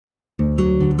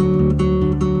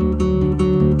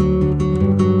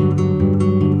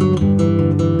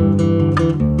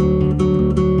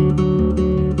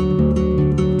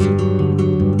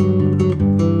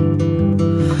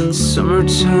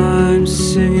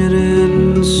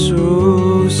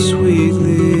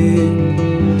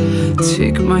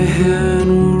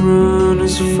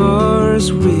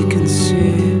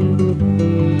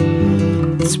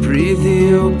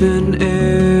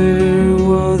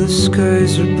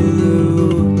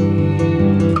blue.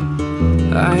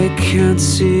 I can't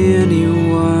see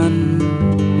anyone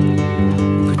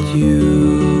but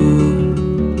you.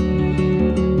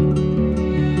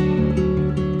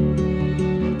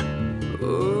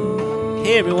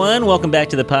 Hey everyone, welcome back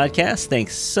to the podcast.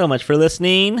 Thanks so much for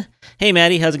listening. Hey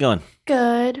Maddie, how's it going?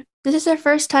 Good. This is our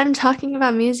first time talking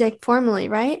about music formally,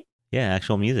 right? Yeah,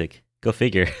 actual music. Go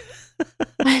figure.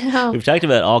 I know. We've talked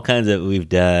about all kinds of, we've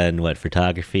done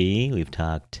photography, we've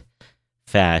talked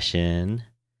fashion,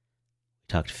 we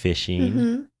talked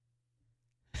fishing.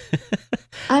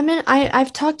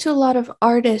 I've talked to a lot of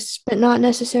artists, but not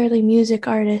necessarily music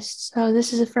artists. So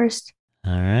this is the first.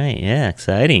 All right, yeah,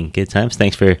 exciting. Good times.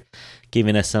 Thanks for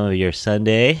giving us some of your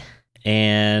Sunday.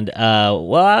 And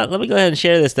let me go ahead and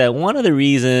share this, that one of the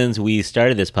reasons we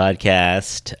started this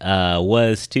podcast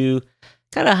was to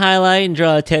kind of highlight and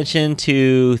draw attention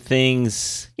to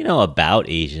things, about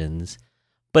Asians.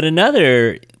 But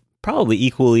another probably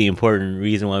equally important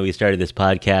reason why we started this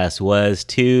podcast was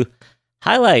to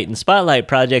highlight and spotlight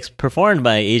projects performed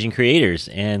by Asian creators.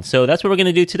 And so that's what we're going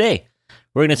to do today.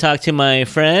 We're going to talk to my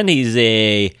friend. He's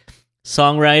a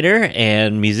songwriter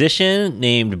and musician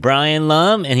named Brian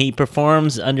Lum, and he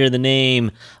performs under the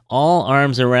name All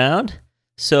Arms Around.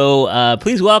 So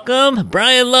please welcome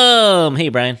Brian Lum. Hey,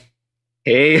 Brian.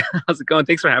 Hey, how's it going?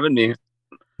 Thanks for having me.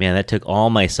 Man, that took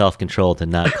all my self-control to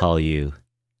not call you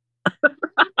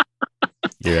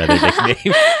your other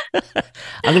nickname.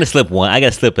 I'm gonna slip one. I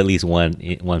gotta slip at least once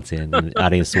in, and the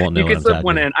audience won't know. You can what slip I'm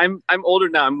one talking in. I'm older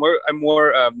now. I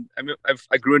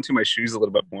grew into my shoes a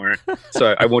little bit more,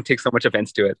 so I won't take so much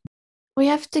offense to it. We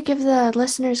have to give the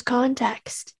listeners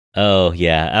context. Oh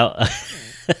yeah.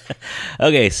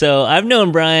 Okay, so I've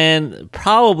known Brian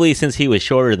probably since he was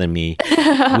shorter than me,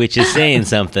 which is saying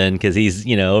something because he's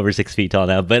over 6 feet tall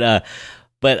now. But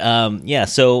yeah.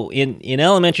 So in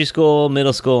elementary school,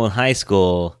 middle school, and high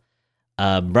school,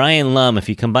 Brian Lum. If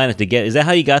you combine it together, is that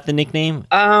how you got the nickname?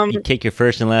 You take your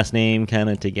first and last name kind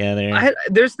of together.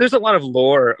 There's a lot of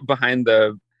lore behind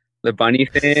the bunny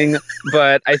thing,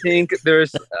 but I think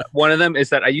there's one of them is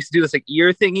that I used to do this like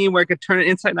ear thingy where I could turn it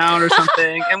inside out or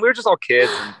something, and we were just all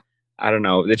kids. And I don't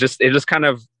know. It just kind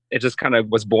of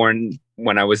was born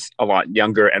when I was a lot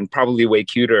younger and probably way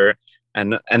cuter.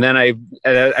 And then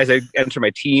as I entered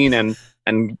my teen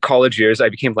and college years, I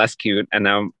became less cute, and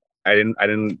now I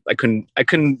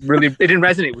couldn't really, it didn't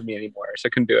resonate with me anymore, so I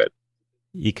couldn't do it.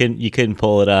 You couldn't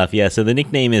pull it off. Yeah. So the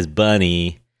nickname is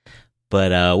Bunny,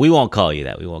 but we won't call you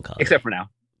that. We won't call you except for now.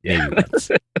 Maybe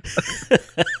once.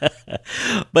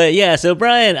 But yeah, so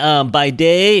Brian, by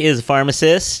day is a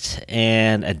pharmacist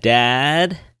and a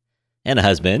dad and a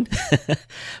husband,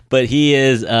 but he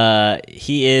is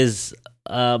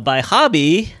by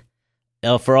hobby,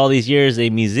 for all these years, a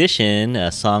musician, a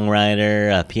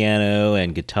songwriter, a piano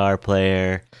and guitar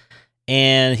player.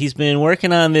 And he's been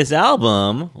working on this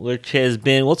album, which has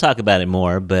been, we'll talk about it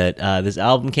more, but this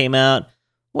album came out,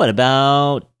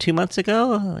 about 2 months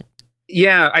ago?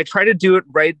 Yeah, I tried to do it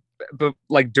right, but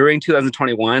like during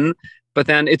 2021, but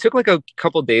then it took like a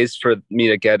couple days for me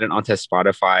to get it onto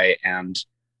Spotify and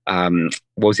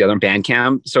what was the other one?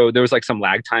 Bandcamp. So there was like some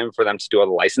lag time for them to do all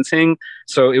the licensing.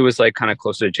 So it was like kind of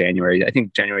closer to January. I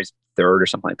think January's 3rd or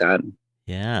something like that.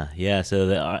 Yeah. So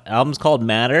the album's called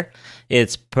Matter.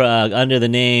 It's under the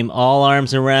name All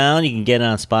Arms Around. You can get it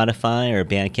on Spotify or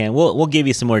Bandcamp. We'll give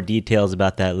you some more details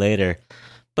about that later.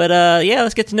 But yeah,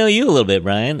 let's get to know you a little bit,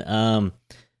 Brian.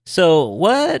 So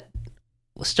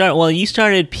you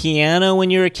started piano when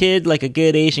you were a kid, like a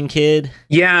good Asian kid?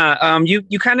 Yeah,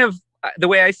 you kind of, the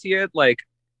way I see it, like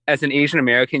as an Asian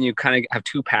American, you kind of have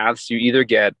two paths. You either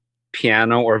get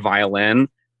piano or violin.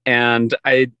 And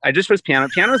I just was piano.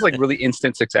 Piano is like really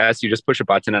instant success. You just push a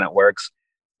button and it works.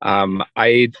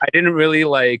 I didn't really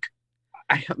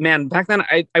back then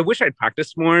I wish I'd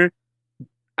practiced more.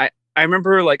 I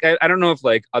remember like I don't know if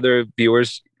like other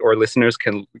viewers or listeners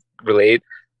can relate,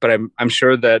 but I'm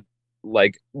sure that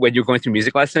like when you're going through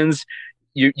music lessons,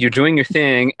 you're doing your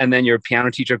thing, and then your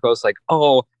piano teacher goes like,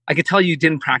 "Oh, I could tell you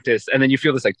didn't practice," and then you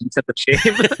feel this like sense of shame.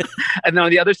 And then on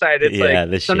the other side, it's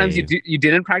like sometimes you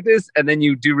didn't practice, and then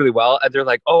you do really well, and they're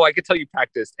like, "Oh, I could tell you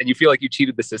practiced," and you feel like you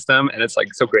cheated the system, and it's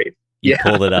like so great. You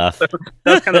pulled it off.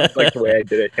 That's kind of like the way I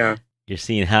did it. Yeah. You're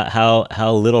seeing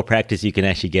how little practice you can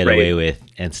actually get away with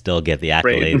and still get the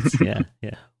accolades.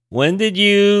 Yeah. When did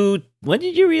you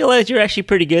realize you're actually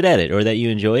pretty good at it, or that you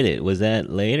enjoyed it? Was that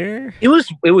later? It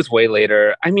was way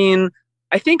later. I mean,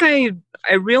 I think I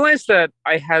realized that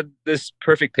I had this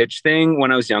perfect pitch thing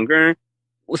when I was younger.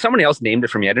 Well, somebody else named it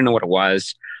for me. I didn't know what it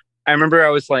was. I remember I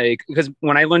was like, because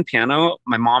when I learned piano,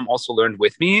 my mom also learned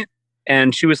with me,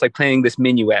 and she was like playing this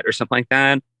minuet or something like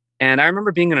that. And I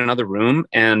remember being in another room,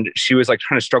 and she was like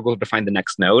trying to struggle to find the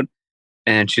next note.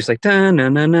 And she's like, da, na,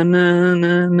 na, na, na,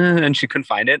 na, na, and she couldn't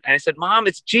find it. And I said, Mom,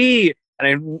 it's G. And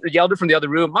I yelled it from the other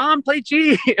room, Mom, play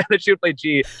G. And then she would play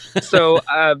G. So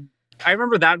I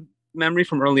remember that memory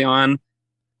from early on.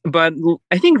 But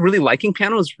I think really liking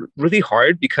piano is really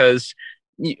hard because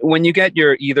when you get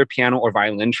your either piano or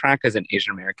violin track as an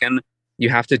Asian American, you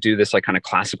have to do this like kind of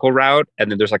classical route. And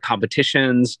then there's like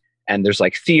competitions and there's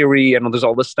like theory and there's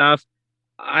all this stuff.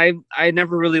 I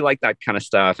never really liked that kind of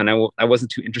stuff. And I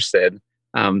wasn't too interested.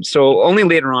 So only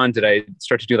later on did I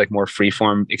start to do like more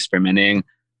freeform experimenting.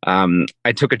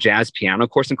 I took a jazz piano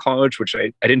course in college, which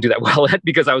I didn't do that well at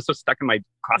because I was so stuck in my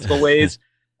classical ways.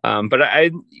 But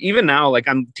I even now, like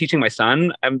I'm teaching my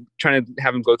son, I'm trying to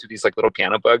have him go through these like little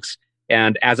piano books.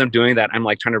 And as I'm doing that, I'm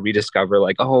like trying to rediscover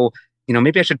like, oh,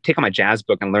 maybe I should take on my jazz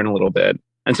book and learn a little bit.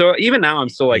 And so even now I'm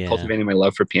still like cultivating my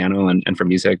love for piano and for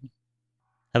music.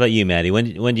 How about you, Maddie?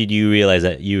 When did you realize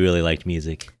that you really liked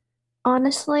music?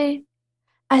 Honestly,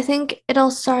 I think it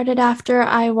all started after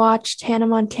I watched Hannah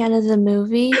Montana the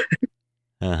movie.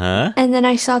 Uh-huh. And then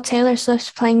I saw Taylor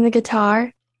Swift playing the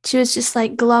guitar. She was just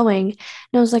like glowing. And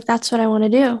I was like, that's what I want to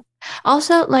do.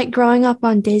 Also, like growing up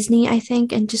on Disney, I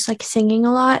think, and just like singing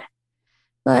a lot.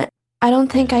 But I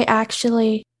don't think I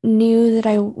actually knew that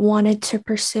I wanted to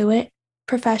pursue it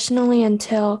professionally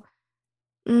until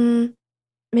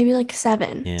maybe like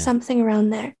 7, something around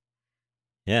there.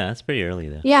 Yeah, that's pretty early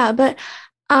though. Yeah, but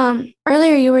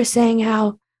earlier you were saying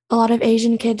how a lot of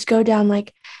Asian kids go down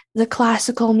like the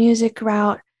classical music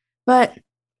route, but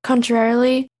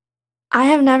contrarily, I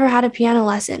have never had a piano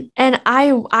lesson, and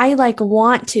I like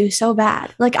want to so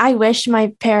bad. Like I wish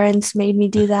my parents made me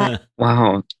do that.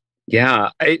 Wow. Yeah.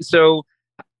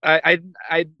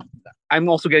 I'm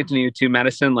also getting to know you too,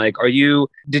 Madison. Like,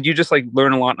 did you just like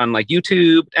learn a lot on like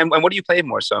YouTube? And what do you play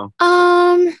more so?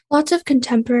 Lots of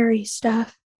contemporary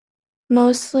stuff.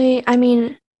 Mostly, I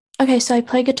mean, okay, so I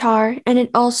play guitar, and it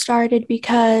all started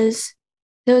because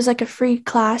there was like a free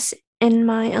class in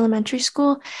my elementary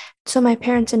school. So my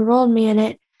parents enrolled me in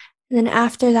it. And then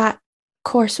after that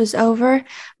course was over,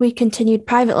 we continued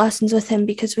private lessons with him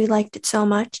because we liked it so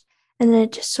much. And then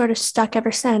it just sort of stuck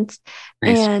ever since.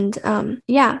 Nice. And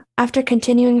after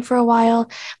continuing for a while,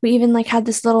 we even like had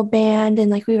this little band and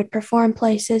like we would perform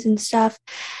places and stuff.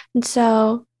 And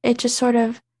so it just sort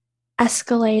of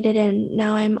escalated, and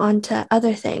now I'm on to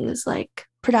other things like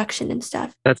production and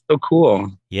stuff. That's so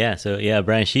cool. Yeah, so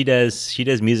Brian, she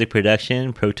does music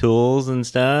production, Pro Tools and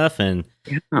stuff, and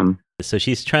so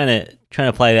she's trying to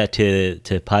apply that to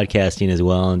podcasting as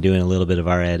well, and doing a little bit of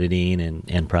our editing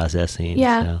and processing.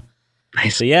 Yeah. So.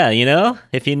 Nice. So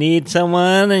if you need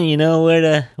someone and you know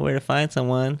where to find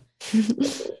someone.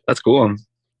 That's cool.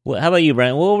 Well, how about you,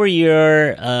 Brian? What were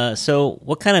your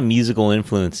what kind of musical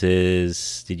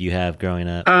influences did you have growing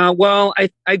up? Well,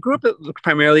 I grew up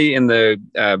primarily in the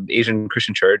Asian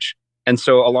Christian church, and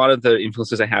so a lot of the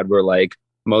influences I had were like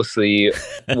mostly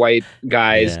white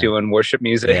guys doing worship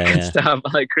music and stuff,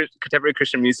 like contemporary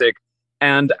Christian music.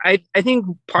 And I think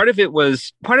part of it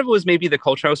was maybe the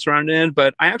culture I was surrounded in,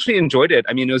 but I actually enjoyed it.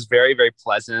 I mean, it was very, very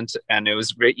pleasant, and it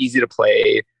was very easy to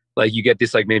play. Like you get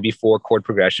this like maybe 4 chord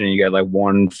progression, you get like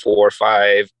 1, 4,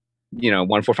 5,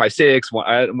 1, 4, 5, 6,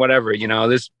 whatever.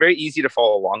 It's very easy to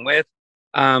follow along with.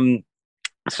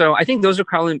 So I think those are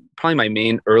probably my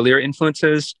main earlier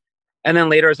influences. And then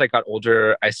later, as I got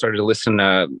older, I started to listen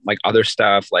to like other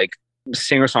stuff, like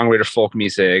singer-songwriter folk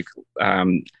music,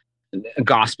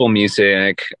 gospel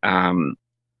music.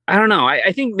 I don't know.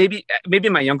 I think maybe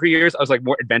in my younger years, I was like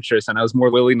more adventurous and I was more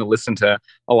willing to listen to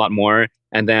a lot more.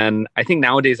 And then I think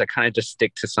nowadays I kind of just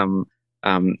stick to some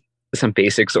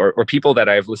basics or people that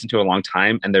I've listened to a long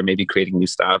time, and they're maybe creating new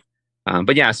stuff.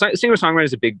 But yeah, singer-songwriter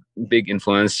is a big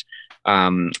influence.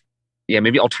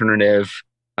 Maybe alternative,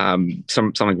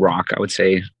 some like rock, I would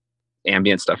say.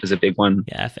 Ambient stuff is a big one.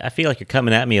 Yeah, I feel like you're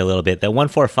coming at me a little bit. That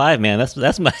 1-4-5, man, that's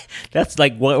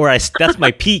like that's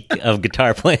my peak of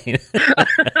guitar playing.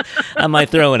 I might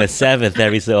throw in a 7th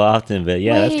every so often, but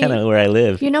yeah, that's kind of where I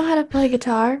live. You know how to play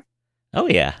guitar? Oh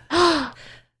yeah.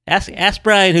 Ask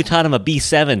Brian, who taught him a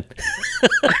B7.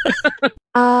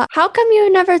 How come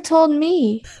you never told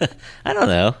me? I don't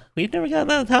know. We've never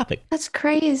gotten on the topic. That's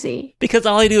crazy. Because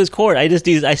all I do is chord.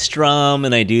 I strum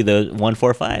and I do the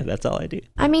 1-4-5. That's all I do.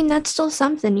 I mean, that's still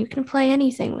something. You can play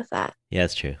anything with that. Yeah,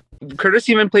 that's true. Curtis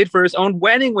even played for his own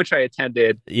wedding, which I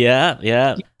attended.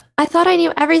 Yeah. I thought I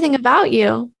knew everything about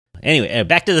you. Anyway,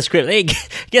 back to the script. Hey,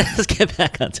 let's get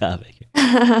back on topic.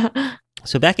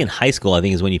 So back in high school, I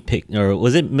think is when you picked, or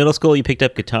was it middle school you picked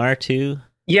up guitar too?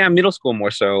 Yeah, middle school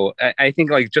more so. I think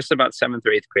like just about seventh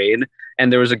or eighth grade.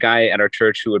 And there was a guy at our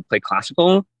church who would play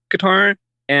classical guitar.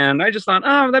 And I just thought,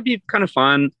 oh, that'd be kind of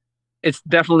fun. It's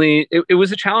definitely, it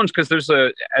was a challenge because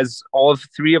as all of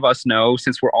three of us know,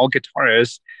 since we're all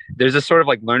guitarists, there's a sort of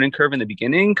like learning curve in the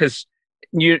beginning because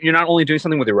you're not only doing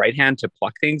something with your right hand to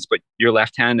pluck things, but your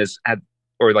left hand is at,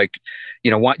 or like,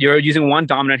 what you're using one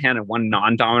dominant hand and one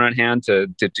non-dominant hand to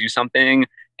do something,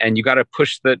 and you got to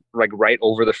push the like right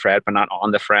over the fret but not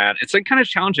on the fret. It's like kind of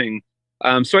challenging.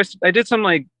 So I did some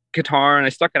like guitar and I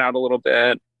stuck it out a little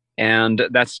bit, and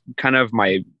that's kind of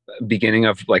my beginning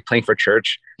of like playing for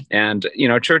church. And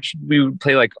church we would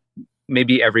play like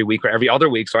maybe every week or every other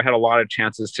week, so I had a lot of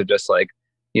chances to just like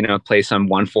play some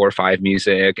 1-4-5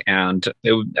 music, and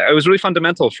it was really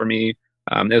fundamental for me.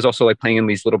 It was also like playing in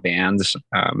these little bands,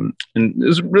 and it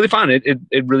was really fun.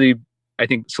 It really, I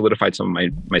think, solidified some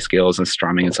of my skills and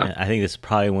strumming and stuff. I think this is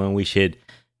probably when we should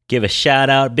give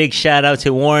a big shout out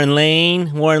to Warren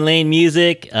Lane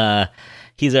Music.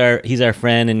 He's our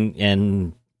friend,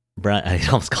 and Brian, I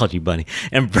almost called you Bunny.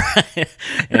 And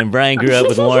Brian grew up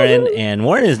with Warren, and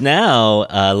Warren is now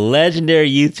a legendary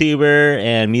YouTuber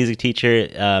and music teacher.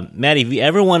 Maddie, if you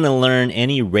ever want to learn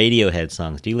any Radiohead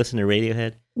songs, do you listen to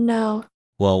Radiohead? No.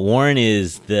 Well, Warren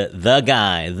is the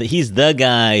guy. He's the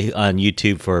guy on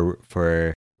YouTube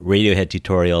for Radiohead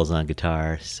tutorials on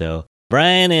guitar. So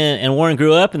Brian and Warren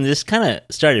grew up and just kind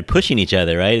of started pushing each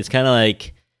other, right? It's kind of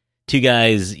like two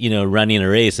guys, running a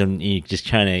race, and you just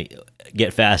trying to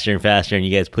get faster and faster, and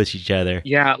you guys push each other.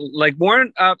 Yeah, like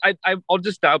Warren, I'll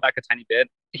just dial back a tiny bit.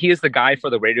 He is the guy for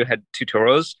the Radiohead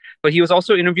tutorials, but he was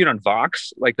also interviewed on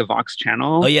Vox, like the Vox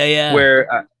channel. Oh yeah.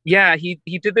 Where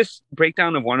he did this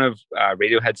breakdown of one of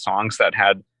Radiohead songs that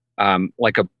had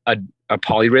like a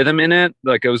polyrhythm in it,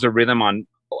 like it was a rhythm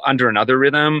under another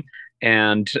rhythm,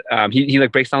 and he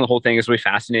like breaks down the whole thing. It's really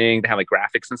fascinating. They have like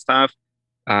graphics and stuff.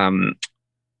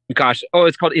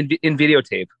 It's called in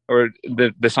Videotape, or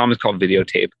the song is called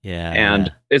Videotape. Yeah, and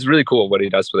it's really cool what he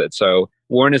does with it. So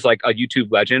Warren is like a YouTube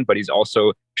legend, but he's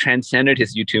also transcended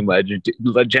his YouTube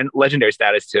legendary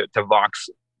status to Vox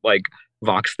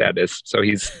status. So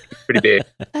he's pretty big.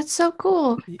 That's so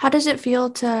cool. How does it feel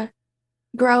to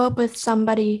grow up with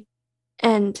somebody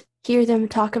and hear them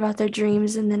talk about their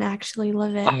dreams and then actually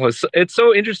live it? Oh, it's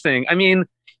so interesting. I mean,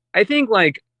 I think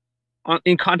like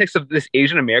in context of this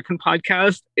Asian American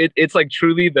podcast, it's like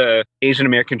truly the Asian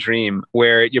American dream,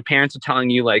 where your parents are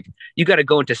telling you like, you got to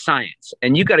go into science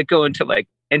and you got to go into like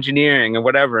engineering or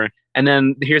whatever. And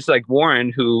then here's like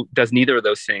Warren, who does neither of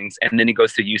those things. And then he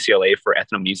goes to UCLA for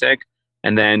ethnomusic.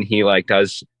 And then he like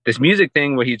does this music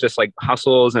thing where he just like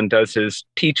hustles and does his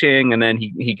teaching. And then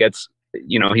he gets,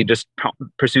 he just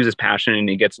pursues his passion and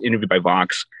he gets interviewed by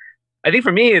Vox. I think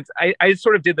for me, I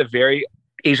sort of did the very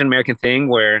Asian American thing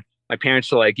where my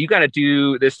parents are like, you got to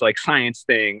do this like science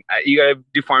thing. You got to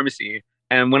do pharmacy.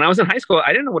 And when I was in high school,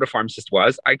 I didn't know what a pharmacist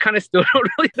was. I kind of still don't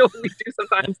really know what we do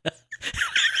sometimes.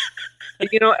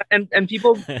 And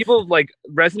people like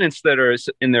residents that are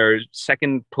in their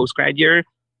second postgrad year,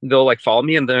 they'll like follow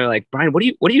me and they're like, Brian, what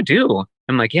do you do?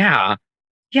 I'm like, yeah,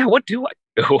 what do I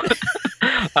do?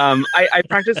 I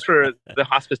practice for the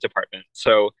hospice department.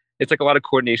 So it's like a lot of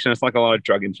coordination. It's like a lot of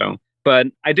drug info. But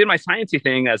I did my sciencey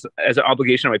thing as an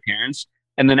obligation to my parents.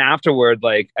 And then afterward,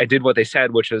 like I did what they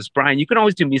said, which is, Brian, you can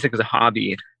always do music as a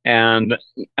hobby. And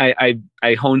I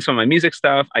honed some of my music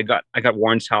stuff. I got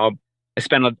Warren's help. I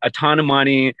spent a ton of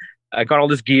money. I got all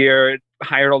this gear,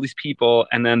 hired all these people,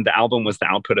 and then the album was the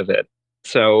output of it.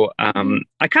 So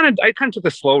I kind of took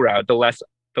the slow route, the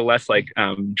less like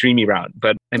dreamy route,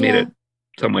 but I made it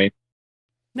some way.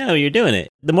 No, you're doing it.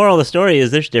 The moral of the story is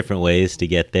there's different ways to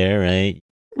get there, right?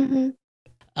 Mm-hmm.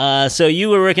 So you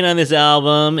were working on this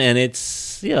album, and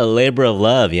it's a labor of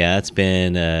love. Yeah, it's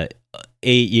been 8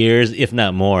 years, if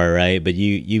not more, right? But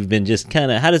you've been just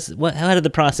kind of how did the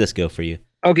process go for you?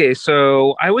 Okay,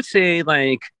 so I would say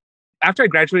like after I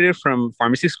graduated from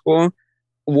pharmacy school,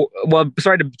 well,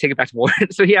 sorry to take it back to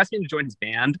Warren. So he asked me to join his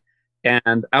band,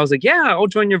 and I was like, yeah, I'll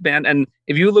join your band. And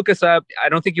if you look us up, I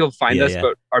don't think you'll find us,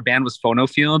 but our band was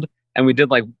Phonofield, and we did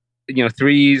like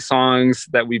 3 songs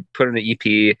that we put in the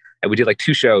EP, and we did like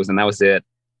 2 shows, and that was it.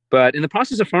 But in the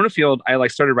process of Phonofield, I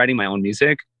like started writing my own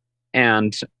music,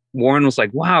 and Warren was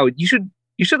like, wow, you should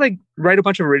like write a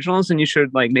bunch of originals and you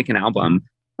should like make an album.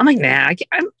 I'm like, nah,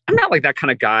 I'm not like that kind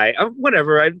of guy.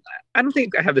 Whatever. I don't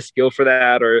think I have the skill for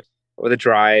that or the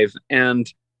drive. And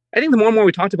I think the more and more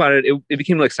we talked about it, it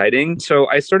became really exciting. So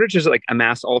I started to just like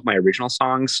amass all of my original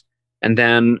songs. And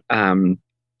then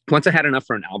once I had enough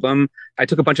for an album, I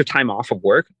took a bunch of time off of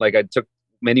work. Like I took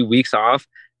many weeks off,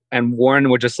 and Warren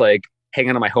would just like hang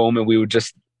out at my home, and we would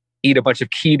just eat a bunch of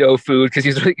keto food because he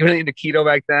was really into keto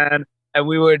back then. And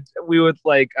we would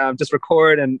like just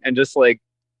record and just like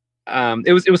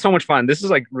it was so much fun. This is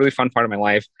like really fun part of my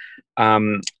life.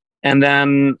 And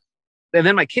then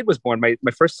my kid was born, my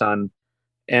first son,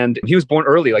 and he was born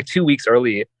early, like 2 weeks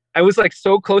early. I was like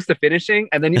so close to finishing,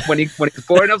 and then when he was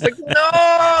born, I was like,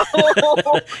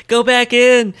 no, Go back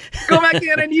in. go back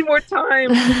in. I need more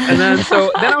time. And then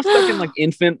I was stuck in like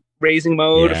infant raising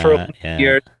mode for a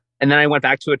year. And then I went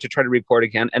back to it to try to record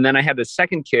again. And then I had the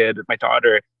second kid, my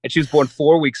daughter, and she was born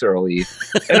 4 weeks early.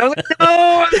 And I was like,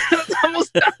 no, it's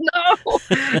almost done. No.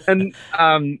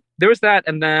 And there was that.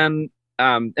 And then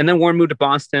Warren moved to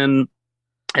Boston.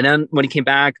 And then when he came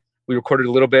back, we recorded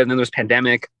a little bit. And then there was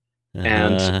pandemic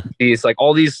and these like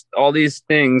all these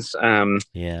things.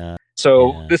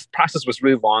 So this process was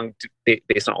really long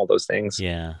based on all those things.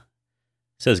 Yeah.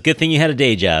 So it's a good thing you had a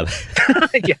day job.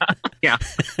 Yeah.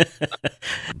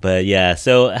 But yeah,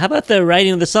 so how about the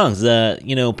writing of the songs?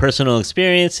 Personal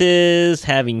experiences,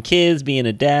 having kids, being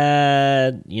a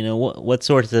dad, what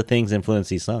sorts of things influence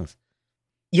these songs?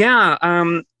 Yeah.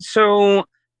 So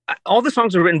all the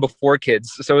songs were written before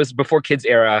kids. So it's before kids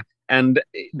era. And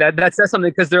that says something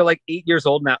because they're like 8 years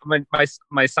old now.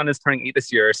 My son is turning 8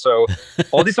 this year. So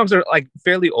all these songs are like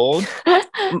fairly old.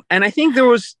 And I think there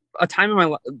was a time in my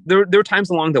life, there were times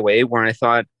along the way where I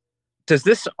thought, does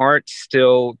this art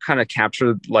still kind of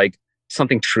capture like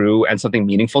something true and something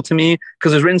meaningful to me?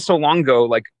 Because it was written so long ago.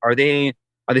 Like, are they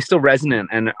still resonant,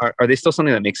 and are they still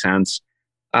something that makes sense?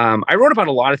 I wrote about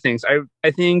a lot of things.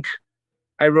 I think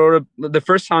I wrote the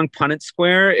first song, Punnett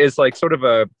Square, is like sort of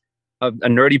a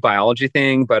nerdy biology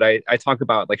thing, but I talk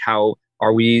about like how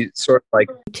are we sort of like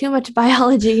too much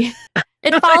biology.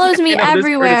 It follows me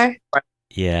everywhere.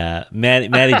 Yeah,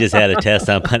 Maddie just had a test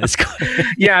on Punnett Square.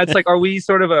 Yeah, it's like, are we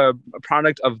sort of a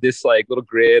product of this like little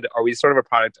grid? Are we sort of a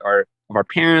product of our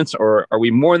parents, or are we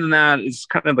more than that? It's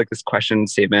kind of like this question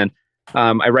statement.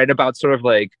 I write about sort of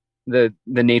like the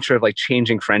nature of like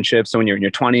changing friendships. So when you're in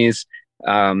your 20s,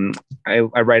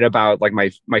 I write about like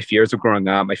my fears of growing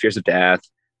up, my fears of death.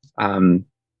 And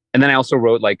then I also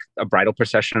wrote like a bridal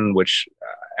procession, which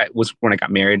was when I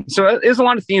got married. So there's a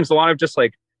lot of themes, a lot of just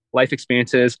like life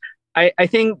experiences. I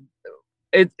think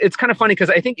it's kind of funny because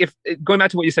I think if going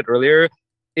back to what you said earlier,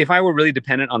 if I were really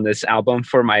dependent on this album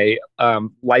for my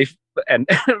life and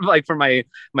like for my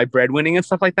breadwinning and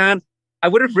stuff like that, I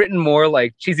would have written more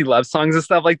like cheesy love songs and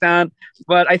stuff like that.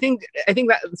 But I think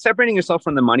that separating yourself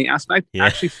from the money aspect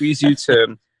actually frees you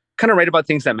to kind of write about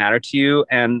things that matter to you,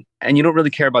 and you don't really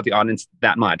care about the audience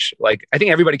that much. Like, I think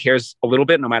everybody cares a little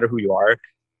bit, no matter who you are.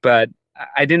 But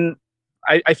I didn't.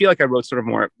 I feel like I wrote sort of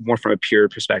more from a pure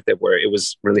perspective where it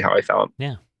was really how I felt.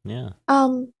 Yeah.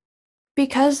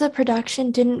 Because the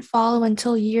production didn't follow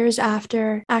until years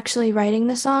after actually writing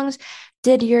the songs,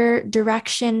 did your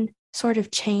direction sort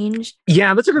of change?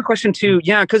 Yeah, that's a good question too.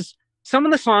 Yeah, because some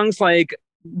of the songs, like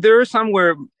there are some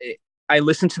where I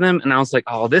listened to them and I was like,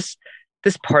 oh, this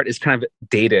part is kind of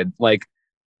dated. Like,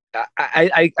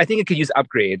 I think it could use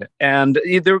upgrade. And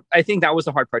I think that was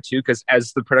the hard part too, because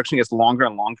as the production gets longer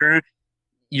and longer,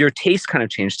 your taste kind of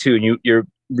changed too, and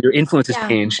your influences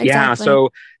changed. Exactly. Yeah.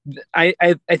 So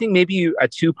I think maybe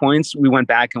at 2 points we went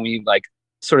back and we like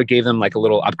sort of gave them like a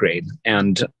little upgrade,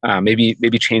 and maybe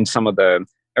changed some of the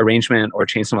arrangement or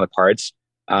changed some of the parts.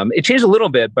 It changed a little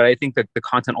bit, but I think that the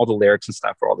content, all the lyrics and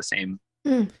stuff, were all the same.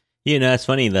 It's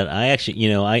funny that I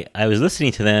actually, I was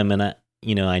listening to them, and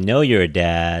I know you're a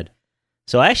dad,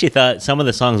 so I actually thought some of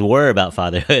the songs were about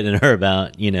fatherhood and are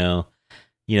about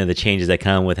the changes that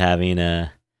come with having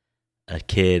a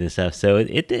kid and stuff. So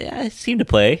it seemed to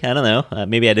play. I don't know.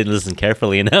 Maybe I didn't listen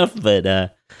carefully enough, but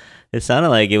it sounded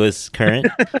like it was current.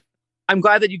 I'm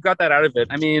glad that you got that out of it.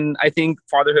 I mean, I think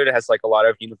fatherhood has like a lot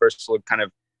of universal kind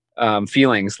of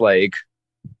feelings, like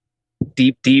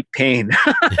deep pain,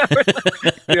 and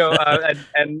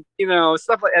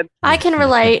stuff like that. I can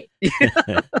relate.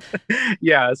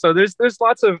 Yeah. So there's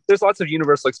lots of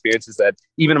universal experiences that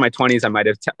even in my 20s I might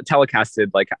have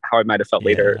telecasted, like how I might have felt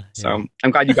later. So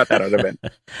I'm glad you got that out of it.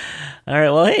 All right.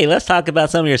 Well, hey, let's talk about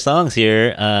some of your songs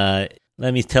here.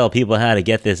 Let me tell people how to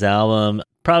get this album.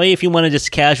 Probably if you want to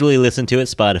just casually listen to it,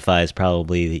 Spotify is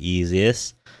probably the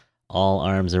easiest. All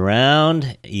Arms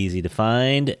Around, easy to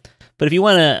find. But if you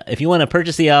want to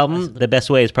purchase the album, the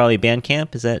best way is probably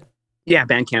Bandcamp. Is that? Yeah,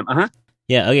 Bandcamp.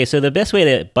 Yeah. Okay. So the best way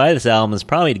to buy this album is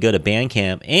probably to go to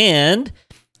Bandcamp. And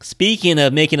speaking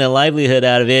of making a livelihood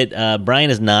out of it,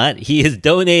 Brian is not. He is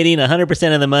donating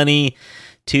 100% of the money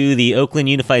to the Oakland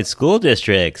Unified School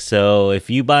District. So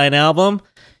if you buy an album,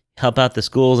 help out the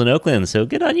schools in Oakland. So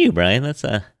good on you, Brian. That's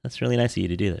really nice of you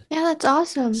to do that. Yeah, that's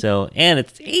awesome. So and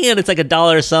it's like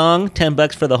 $1 a song,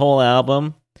 $10 for the whole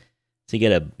album. So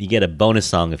you get a bonus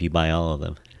song if you buy all of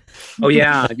them. Oh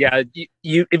yeah, yeah.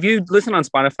 You if you listen on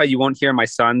Spotify, you won't hear my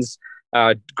son's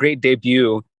great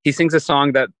debut. He sings a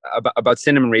song that about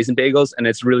cinnamon raisin bagels, and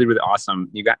it's really really awesome.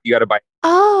 You got to buy.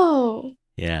 Oh.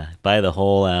 Yeah, buy the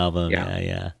whole album. Yeah.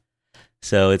 Yeah.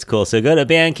 So it's cool. So go to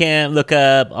Bandcamp, look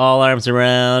up All Arms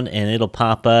Around, and it'll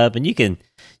pop up, and you can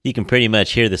pretty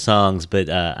much hear the songs. But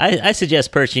I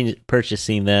suggest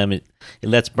purchasing them. It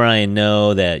lets Brian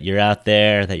know that you're out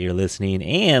there, that you're listening,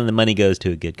 and the money goes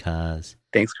to a good cause.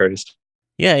 Thanks, Curtis.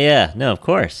 Yeah. No, of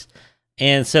course.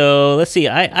 And so let's see.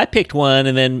 I picked one,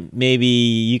 and then maybe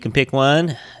you can pick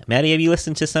one. Maddie, have you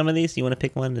listened to some of these? Do you want to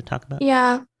pick one to talk about?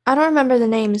 Yeah. I don't remember the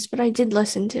names, but I did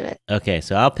listen to it. Okay,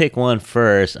 so I'll pick one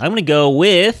first. I'm going to go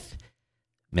with,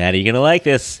 Maddie, you're going to like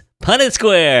this, Punnett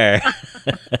Square.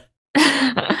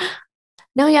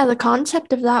 No, yeah, the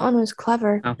concept of that one was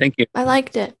clever. Oh, thank you. I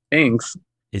liked it. Thanks.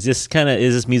 Is this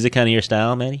music kind of your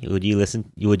style, Maddie? Would you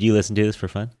listen to this for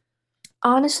fun?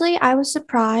 Honestly, I was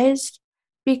surprised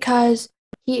because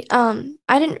Brian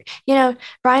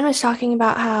was talking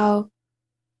about how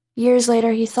years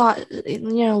later he thought,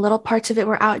 little parts of it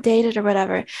were outdated or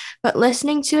whatever. But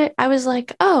listening to it, I was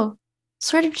like, oh,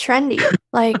 sort of trendy.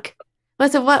 Like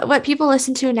with what people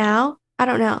listen to now, I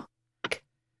don't know.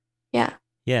 Yeah.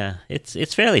 Yeah,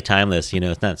 it's fairly timeless,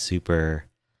 it's not super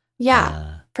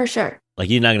for sure. Like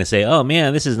you're not going to say, "Oh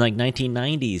man, this is like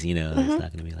 1990s," It's not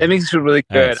going to be like That makes me feel really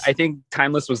good. Right. I think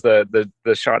timeless was the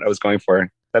shot I was going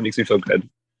for. That makes me feel good.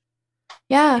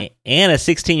 Yeah. And a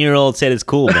 16-year-old said it's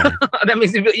cool, man. That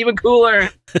makes me feel even cooler.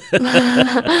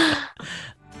 I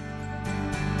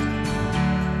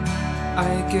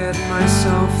get my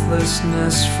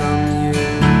selflessness from you.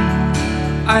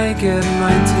 I get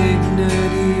my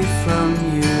dignity from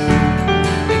you. I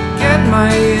get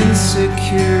my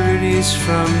insecurities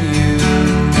from you.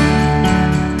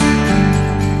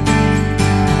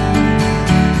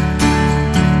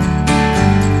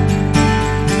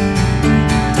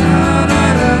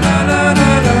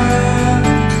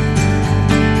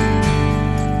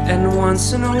 And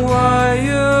once in a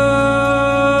while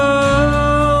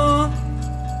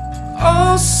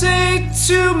I'll say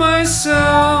to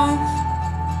myself,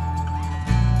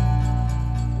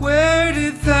 where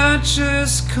did that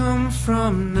just come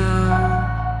from now?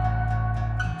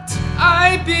 Did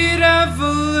I beat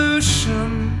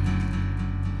evolution?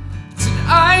 Did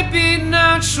I beat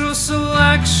natural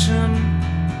selection?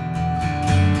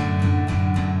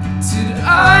 Did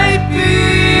I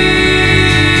beat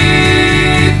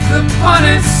the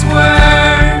Punnett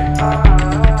Square?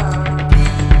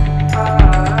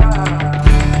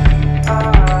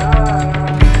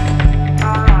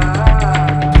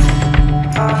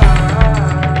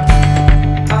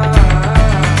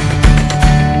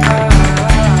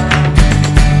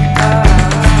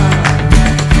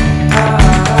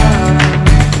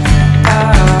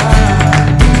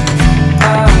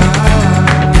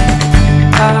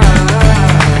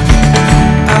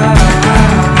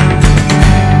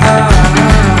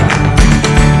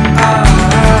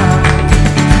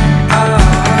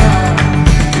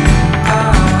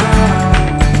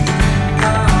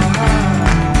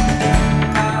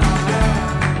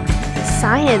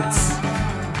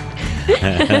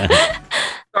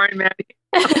 Sorry, Maddie.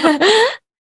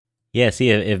 Yeah, see,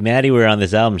 if Maddie were on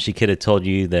this album, she could have told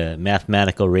you the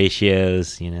mathematical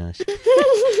ratios,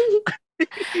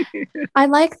 I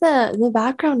like the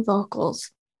background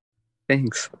vocals.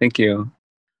 Thanks. Thank you.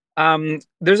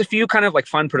 There's a few kind of like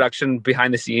fun production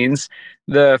behind the scenes.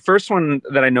 The first one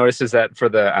that I noticed is that for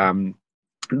the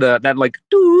that like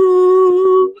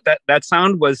doo, that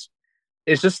sound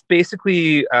is just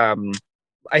basically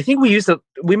I think we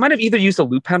might have either used a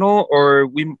loop pedal or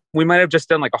we might have just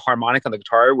done like a harmonic on the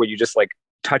guitar where you just like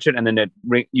touch it and then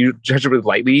you touch it really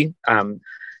lightly. And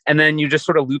then you just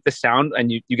sort of loop the sound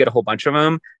and you get a whole bunch of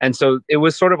them. And so it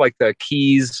was sort of like the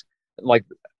keys, like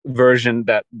version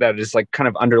that is like kind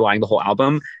of underlying the whole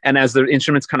album. And as the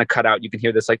instruments kind of cut out, you can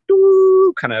hear this like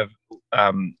doo, kind of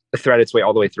thread its way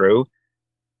all the way through.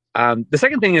 The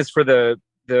second thing is for the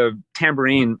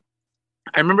tambourine.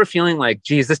 I remember feeling like,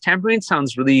 geez, this tambourine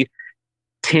sounds really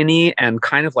tinny and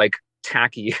kind of like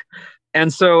tacky.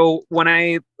 And so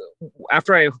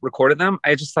after I recorded them,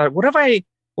 I just thought, what if I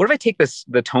take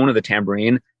the tone of the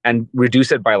tambourine and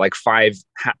reduce it by like five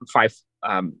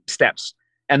steps?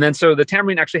 And then so the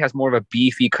tambourine actually has more of a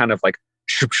beefy kind of like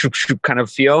shoop, shoop, shoop kind of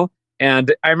feel.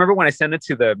 And I remember when I sent it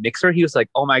to the mixer, he was like,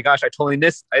 "Oh my gosh, I totally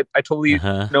missed. I totally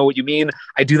know what you mean.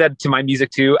 I do that to my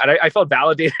music too." And I felt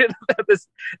validated that this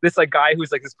like guy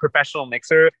who's like this professional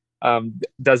mixer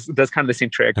does kind of the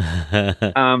same trick.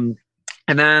 And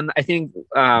then I think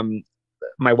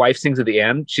my wife sings at the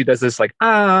end. She does this like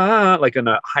like in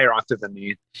a higher octave than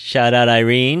me. Shout out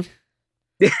Irene.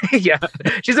 Yeah,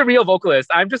 she's a real vocalist.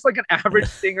 I'm just like an average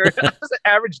singer. I'm just an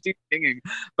average dude singing,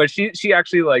 but she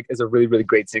actually like is a really really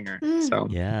great singer. So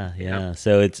yeah.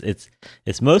 So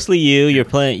it's mostly you. You're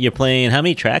playing. How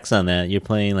many tracks on that? You're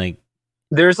playing like.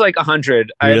 There's like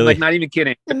 100. Really? I'm like not even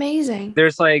kidding. Amazing.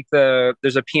 There's like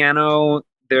there's a piano.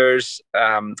 There's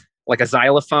like a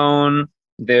xylophone.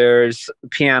 There's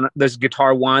piano. There's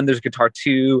guitar 1. There's guitar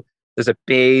 2. There's a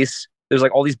bass. There's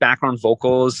like all these background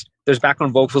vocals. There's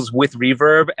background vocals with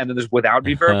reverb, and then there's without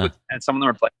reverb, and some of them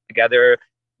are playing together.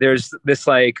 There's this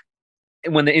like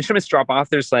when the instruments drop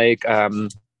off. There's like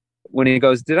when he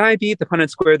goes, "Did I beat the Punnett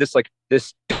Square?" This like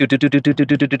this kind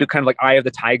of like Eye of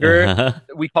the Tiger.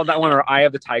 We called that one our Eye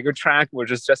of the Tiger track,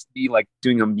 which is just be like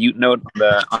doing a mute note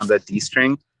on the D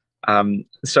string.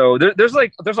 So there's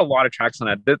a lot of tracks on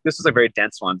it. This is a very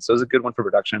dense one, so it was a good one for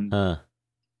production.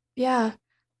 Yeah,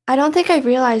 I don't think I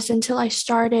realized until I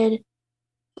started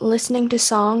listening to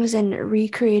songs and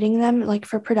recreating them like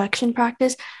for production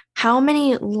practice how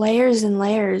many layers and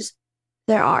layers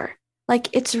there are. Like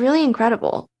it's really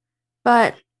incredible,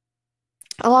 but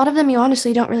a lot of them you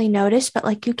honestly don't really notice, but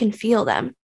like you can feel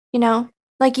them, you know,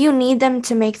 like you need them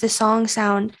to make the song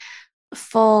sound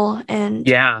full. And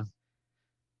yeah,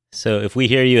 so if we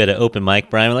hear you at an open mic,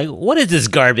 Brian, we're like, what is this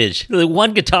garbage? Like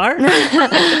one guitar?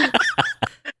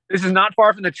 This is not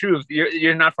far from the truth.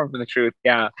 You're not far from the truth.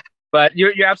 Yeah. But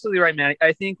you're absolutely right, man.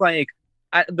 I think like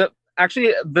as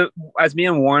me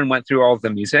and Warren went through all of the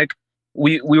music,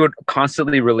 we would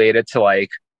constantly relate it to like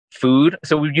food.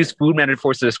 So we use food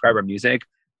metaphors to describe our music.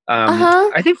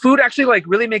 I think food actually like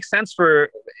really makes sense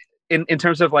for in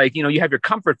terms of like, you know, you have your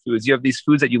comfort foods. You have these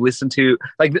foods that you listen to,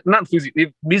 like not foods,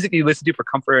 music that you listen to for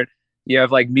comfort. You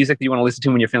have like music that you want to listen to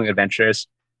when you're feeling adventurous.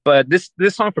 But this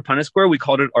song for Punnett Square, we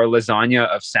called it our lasagna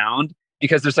of sound,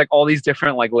 because there's like all these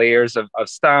different like layers of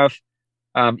stuff.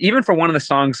 Even for one of the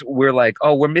songs, we're like,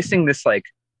 oh, we're missing this like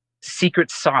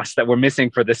secret sauce that we're missing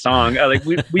for this song. Like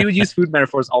we would use food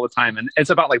metaphors all the time, and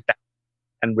it's about like that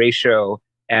and ratio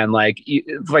and like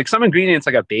some ingredients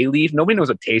like a bay leaf. Nobody knows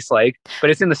what it tastes like,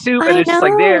 but it's in the soup and it's just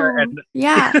like there. And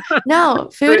yeah, no,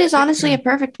 food is honestly a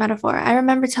perfect metaphor. I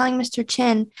remember telling Mr.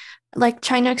 Chin, like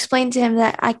trying to explain to him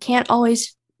that I can't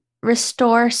always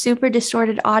restore super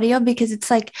distorted audio because it's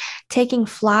like taking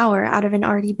flour out of an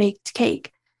already baked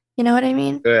cake. You know what I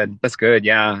mean? Good. That's good.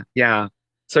 Yeah.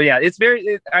 So yeah, it's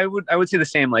very. I would say the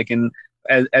same. Like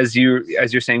as you're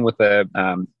saying with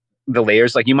the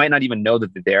layers, like you might not even know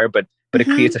that they're there, but it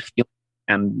creates a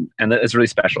feeling, and it's really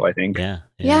special, I think.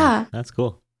 Yeah. That's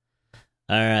cool.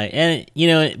 All right, and you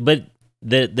know, but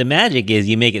the magic is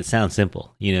you make it sound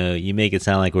simple. You know, you make it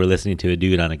sound like we're listening to a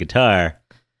dude on a guitar.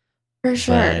 For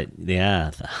sure. But, yeah,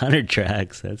 100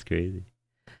 tracks. That's crazy.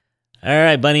 All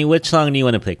right, Bunny, which song do you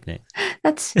want to pick next?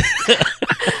 What's the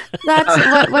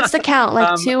count?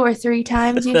 Like 2 or 3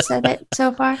 times you've said it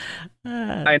so far?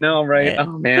 I know, right?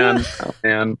 Oh man.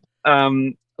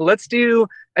 Let's do.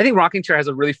 I think Rocking Chair has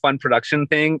a really fun production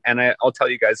thing, and I'll tell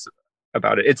you guys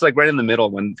about it. It's like right in the middle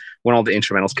when all the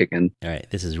instrumentals kick in. All right,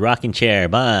 this is Rocking Chair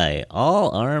by All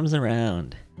Arms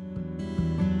Around.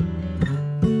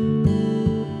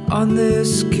 On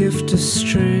this gift of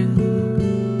string,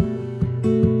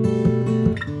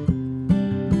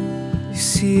 you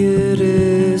see it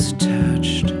is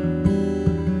attached.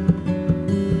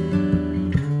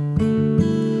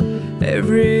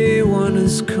 Everyone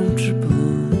is comfortable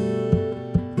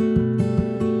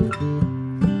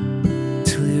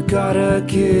till you gotta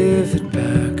give it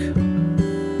back.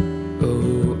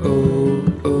 Oh, oh,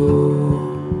 oh.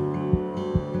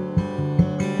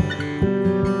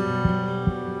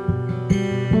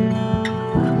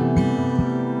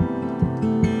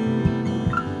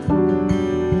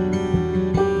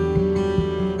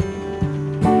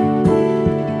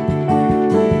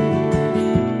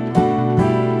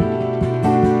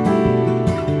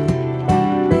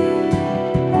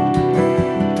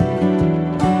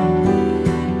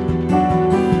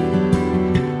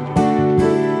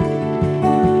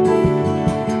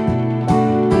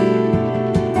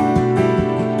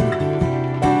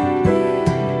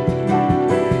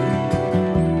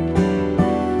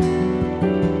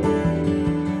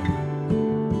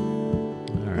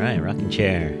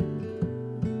 Chair.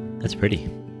 That's pretty.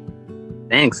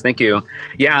 Thanks. Thank you.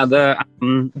 Yeah. The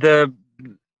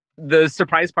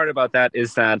surprise part about that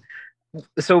is that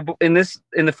so in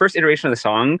the first iteration of the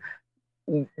song,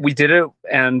 we did it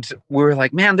and we were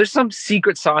like, man, there's some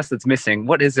secret sauce that's missing.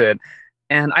 What is it?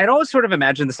 And I'd always sort of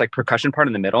imagined this like percussion part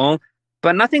in the middle,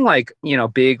 but nothing like,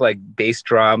 big like bass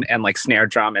drum and like snare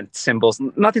drum and cymbals,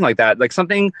 nothing like that. Like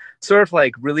something sort of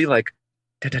like really like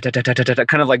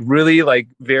kind of like really like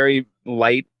very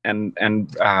light and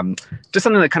just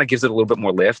something that kind of gives it a little bit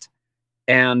more lift.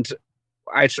 And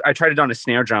I tried it on a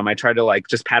snare drum. I tried to like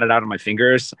just pat it out on my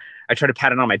fingers. I tried to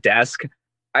pat it on my desk.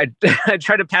 I I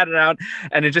tried to pat it out,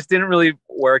 and it just didn't really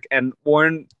work. And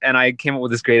Warren and I came up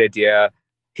with this great idea.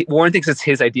 Warren thinks it's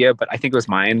his idea, but I think it was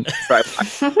mine. But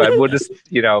we'll just,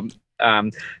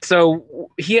 so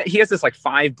he has this like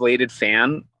 5-bladed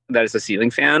fan that is a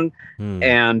ceiling fan,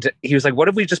 and he was like, "What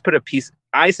if we just put a piece?"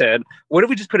 I said, "What if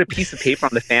we just put a piece of paper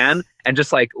on the fan and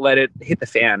just like let it hit the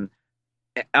fan?"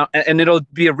 And it'll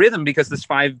be a rhythm because this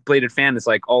 5-bladed fan is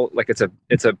like all like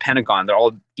it's a pentagon. They're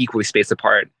all equally spaced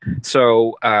apart.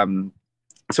 So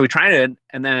so we tried it,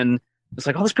 and then it's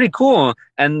like, oh, that's pretty cool.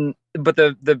 But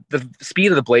the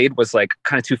speed of the blade was like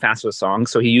kind of too fast for the song.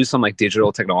 So he used some like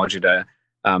digital technology to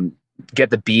get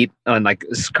the beat and like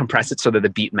compress it so that the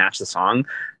beat matched the song.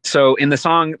 So in the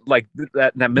song, like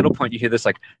that middle point, you hear this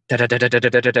like da da da da da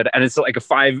da da da, and it's like a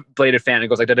 5-bladed fan. It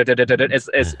goes like da da da da da. It's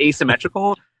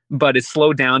asymmetrical, but it's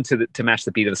slowed down to match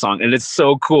the beat of the song, and it's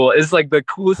so cool. It's like the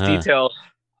coolest detail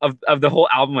of the whole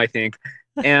album, I think.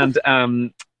 And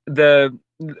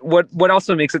what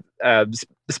also makes it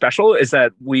special is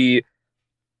that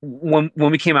when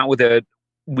we came out with it,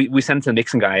 we sent it to the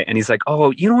mixing guy, and he's like,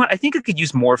 "Oh, you know what? I think I could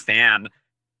use more fan."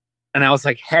 And I was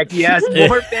like, "Heck yes,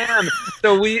 more fan!"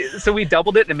 So we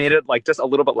doubled it and made it like just a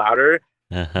little bit louder.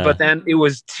 But then it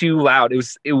was too loud.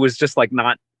 It was just like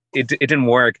not. It didn't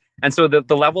work. And so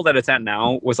the level that it's at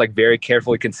now was like very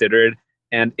carefully considered,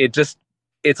 and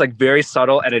it's like very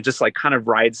subtle, and it just like kind of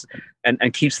rides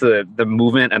and keeps the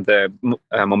movement and the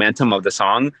momentum of the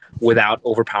song without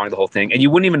overpowering the whole thing. And you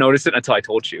wouldn't even notice it until I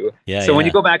told you. So when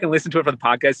you go back and listen to it for the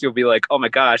podcast, you'll be like, oh my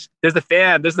gosh, there's the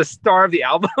fan. There's the star of the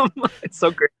album. It's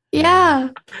so great. Yeah.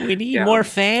 We need more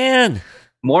fan.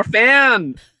 More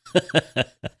fan.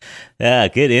 Yeah,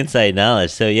 good insight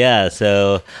knowledge.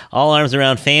 So all arms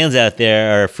around fans out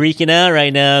there are freaking out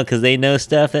right now because they know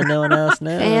stuff that no one else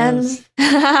knows. Fans.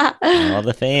 all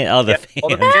the fans. All the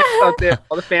fans out there.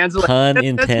 All the fans are like, Pun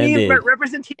intended.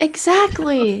 Representation.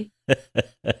 Exactly.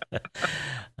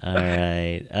 All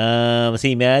right. Let's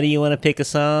see, Maddie, you want to pick a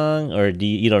song, or do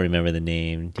you don't remember the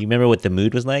name? Do you remember what the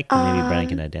mood was like? Maybe Brian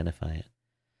can identify it.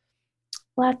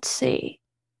 Let's see.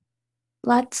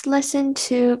 Let's listen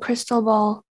to Crystal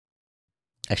Ball.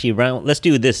 Actually, Brian, let's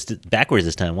do this backwards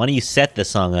this time. Why don't you set the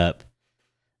song up,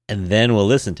 and then we'll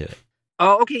listen to it.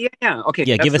 Oh, okay, yeah, okay.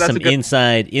 Yeah, give us some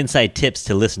inside tips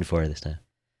to listen for this time.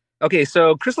 Okay,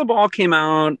 so Crystal Ball came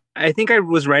out. I think I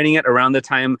was writing it around the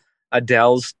time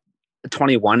Adele's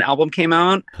 21 album came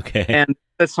out. Okay, and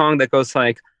that song that goes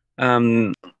like,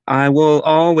 "I will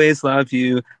always love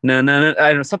you," no, I don't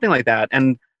know, something like that.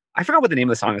 And I forgot what the name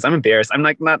of the song is. I'm embarrassed. I'm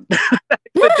like not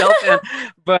Adele fan,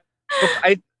 but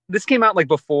this came out like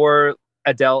before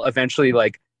Adele eventually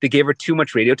like they gave her too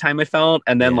much radio time. I felt,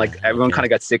 and then like everyone kind of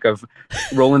got sick of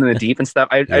rolling in the deep and stuff.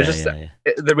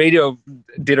 The radio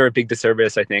did her a big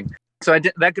disservice, I think. So I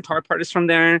did that guitar part is from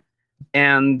there,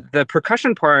 and the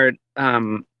percussion part.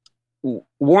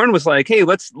 Warren was like, "Hey,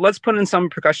 let's put in some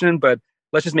percussion, but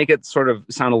let's just make it sort of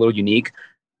sound a little unique."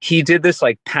 He did this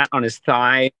like pat on his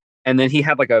thigh. And then he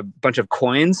had like a bunch of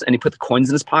coins, and he put the coins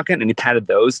in his pocket, and he patted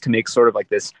those to make sort of like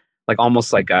this, like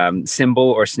almost like cymbal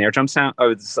or snare drum sound,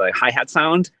 or this like hi-hat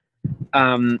sound.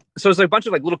 So it's like a bunch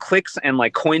of like little clicks and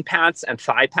like coin pats and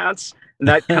thigh pats, and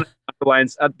that kind of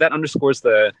underlines that underscores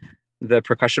the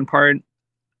percussion part.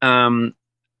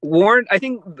 I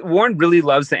think Warren really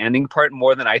loves the ending part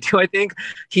more than I do. I think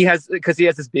because he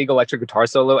has this big electric guitar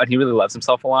solo, and he really loves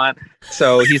himself a lot.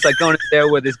 So he's like going in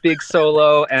there with this big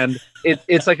solo, and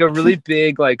it's like a really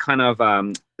big like kind of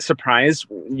surprise.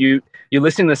 You're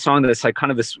listening to this song that's like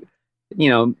kind of this,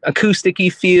 acoustic-y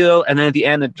feel, and then at the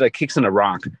end it like kicks in a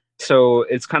rock. So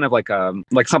it's kind of like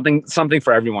something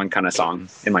for everyone kind of song,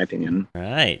 in my opinion. All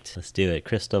right, let's do it.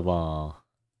 Crystal Ball.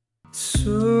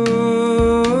 So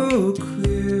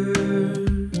clear,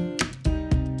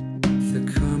 the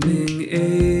coming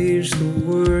age, the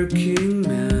working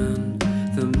man,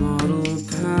 the model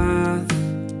path,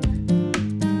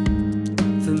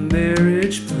 the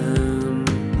marriage plan.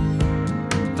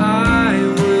 I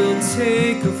will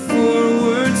take a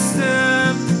forward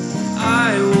step.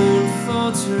 I won't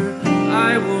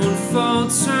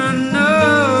falter, no.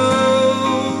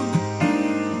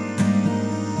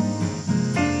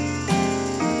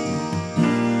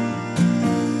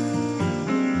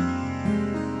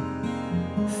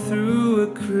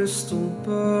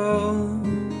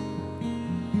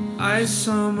 I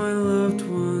saw my loved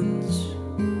ones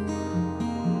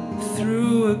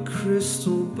through a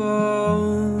crystal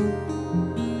ball.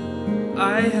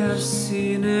 I have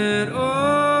seen it all.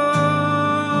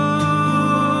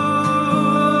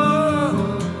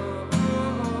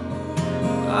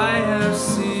 I have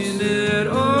seen it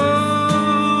all.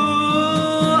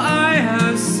 I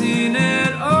have seen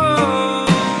it all.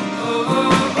 Oh,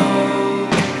 oh, oh.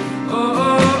 Oh,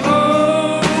 oh,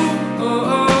 oh. Oh,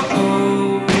 oh,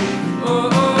 oh. Oh,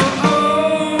 oh,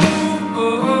 oh.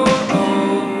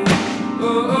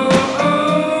 Oh, oh, oh.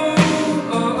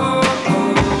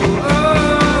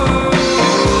 Oh,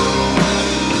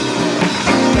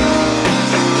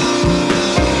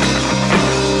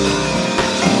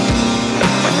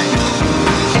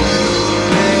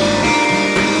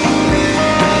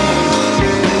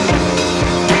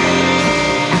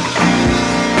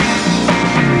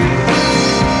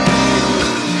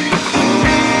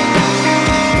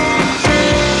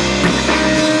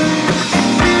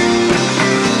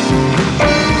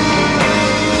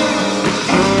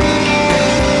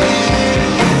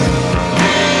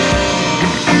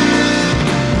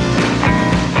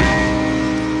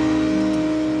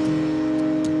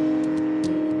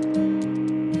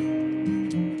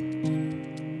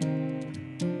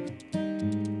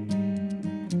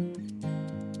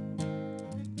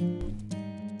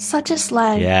 Such a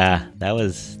sled. Yeah, that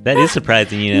is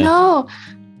surprising, you know. No,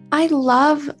 I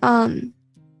love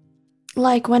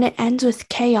like when it ends with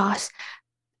chaos.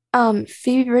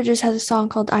 Phoebe Bridgers has a song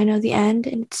called I Know the End,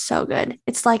 and it's so good.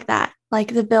 It's like that.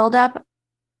 Like the build up,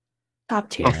 top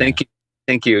tier. Oh, thank you.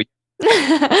 Thank you.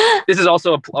 This is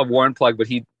also a Warren plug, but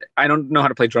I don't know how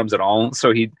to play drums at all.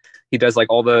 So he does like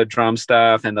all the drum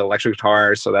stuff and the electric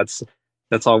guitar. So that's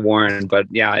all Warren. But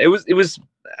yeah, we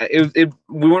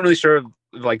weren't really sure of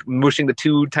like mushing the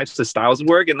two types of styles would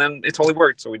work, and then it totally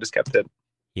worked. So we just kept it.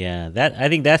 Yeah, I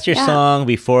think that's your Yeah. song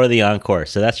before the encore.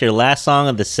 So that's your last song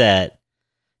of the set.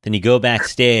 Then you go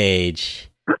backstage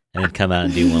and then come out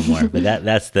and do one more. But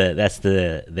that's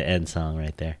the end song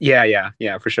right there.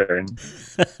 Yeah, for sure.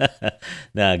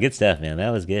 No, good stuff, man. That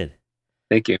was good.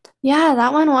 Thank you. Yeah,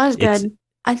 that one was It's- good.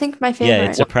 I think my Yeah, favorite.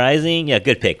 it's surprising. Yeah,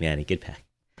 good pick, Manny. Good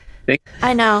pick.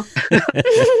 I know.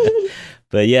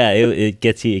 But yeah, it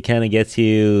gets you. It kind of gets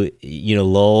you,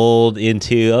 lulled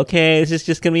into, okay, this is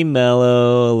just gonna be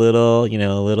mellow, a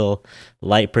little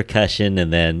light percussion,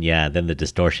 and then the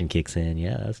distortion kicks in.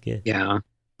 Yeah, that's good. Yeah.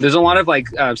 There's a lot of like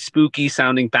spooky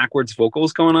sounding backwards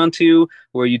vocals going on too,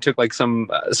 where you took like some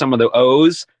of the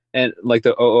O's and like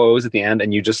the OOs at the end,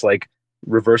 and you just like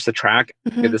reverse the track.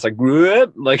 Mhm. Get this like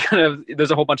whoop, like kind of.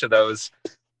 There's a whole bunch of those.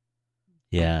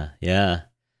 Yeah.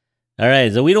 All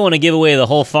right, so we don't want to give away the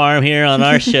whole farm here on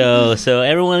our show. So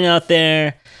everyone out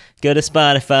there, go to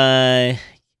Spotify,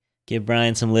 give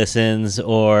Brian some listens,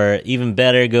 or even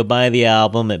better, go buy the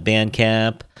album at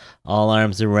Bandcamp. All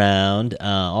Arms Around.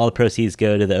 All the proceeds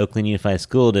go to the Oakland Unified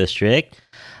School District.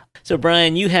 So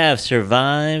Brian, you have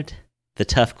survived the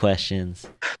tough questions,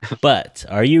 but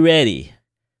are you ready?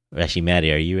 Actually,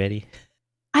 Maddie, are you ready?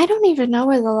 I don't even know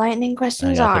where the lightning I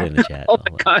questions gotta put are. it in the chat. Oh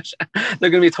my gosh, they're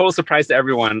gonna be a total surprise to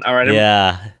everyone. All right,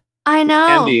 Yeah. I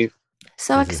know. Andy,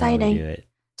 So this is how we do exciting. it.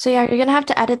 So yeah, you're gonna have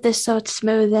to edit this so it's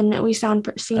smooth and we seem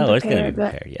Oh, it's gonna be prepared.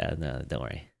 But prepared. Yeah, no, don't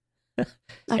worry.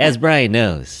 okay. As Brian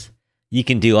knows, you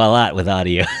can do a lot with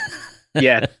audio.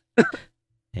 yeah,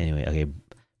 Anyway, okay,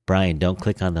 Brian, don't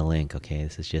click on the link. Okay,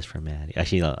 this is just for Maddie.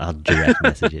 Actually, I'll direct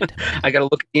message it to Maddie. I gotta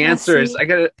look at the Yeah, answers.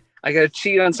 see? I gotta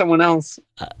cheat on someone else.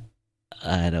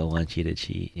 I don't want you to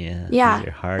cheat. Yeah, Yeah, these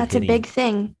are hard that's hitting. a big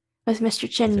thing with Mr.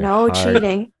 Chin. These are No hard.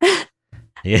 cheating.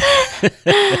 Yeah.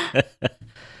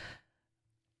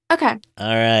 Okay.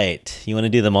 All right. You want to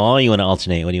do them all? Or you want to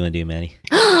alternate? What do you want to do, Maddie?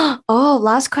 Oh,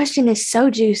 last question is so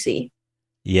juicy.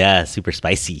 Yeah, super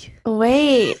spicy.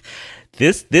 Wait.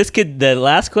 The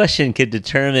last question could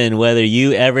determine whether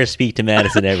you ever speak to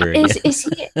Madison ever again.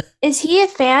 Is he a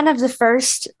fan of the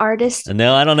first artist?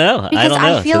 No, I don't know. Because I don't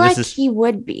know. I feel So like this is, he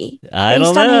would be. I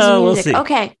based don't on his know. We'll music. see.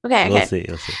 Okay. We'll see.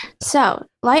 So,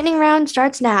 lightning round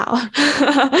starts now.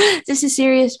 This is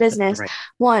serious business. Right.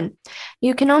 1.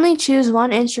 You can only choose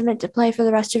one instrument to play for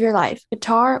the rest of your life,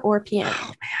 guitar or piano.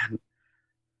 Oh man.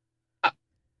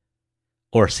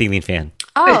 Or ceiling fan.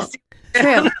 Oh,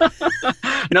 true.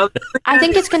 No, I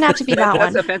think it's going to have to be that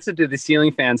that's one. offensive to the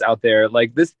ceiling fans out there.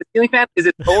 Like the ceiling fan is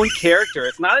its own character.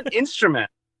 It's not an instrument.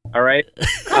 All right.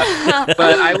 But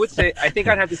I think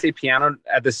I'd have to say piano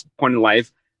at this point in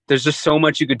life. There's just so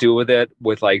much you could do with it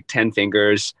with like 10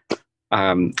 fingers.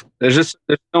 There's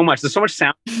so much. There's so much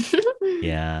sound.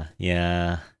 Yeah.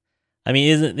 I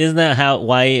mean, isn't that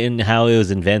why and how it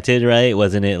was invented, right?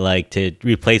 Wasn't it like to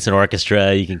replace an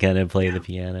orchestra? You can kind of play the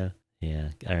piano. Yeah.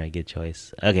 All right. Good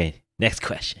choice. Okay. Next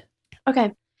question.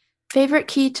 Okay. Favorite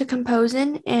key to compose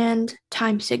in and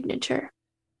time signature.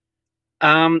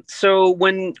 So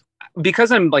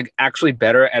because I'm like actually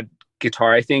better at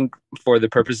guitar, I think for the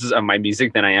purposes of my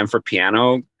music than I am for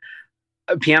piano.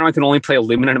 Piano I can only play a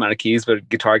limited amount of keys, but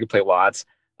guitar I can play lots.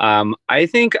 I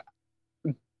think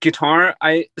guitar,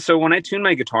 so when I tune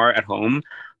my guitar at home,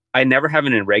 I never have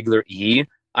it in regular E.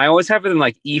 I always have it in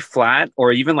like E flat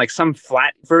or even like some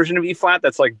flat version of E flat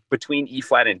that's like between E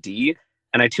flat and D.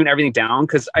 And I tune everything down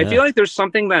because I feel like there's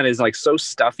something that is like so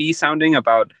stuffy sounding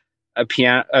about a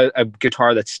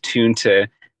guitar that's tuned to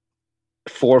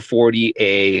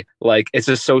 440A. Like it's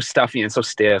just so stuffy and so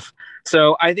stiff.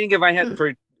 So I think if I had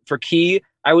for key,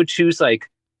 I would choose like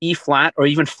E flat or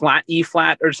even flat E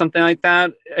flat or something like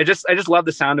that. I just love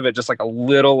the sound of it, just like a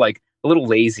little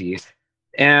lazy.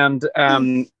 And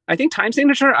I think time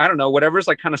signature, I don't know, whatever's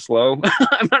like kind of slow.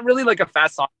 I'm not really like a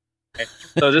fast song,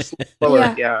 so just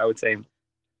slower. Yeah, I would say.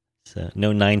 So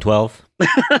no 9/12.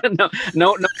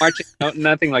 no marching,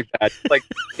 nothing like that. Like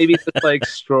maybe just like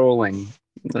strolling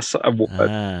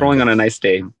on a nice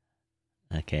day.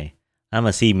 Okay. I'm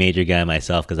a C major guy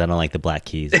myself because I don't like the black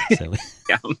keys. So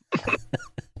yeah.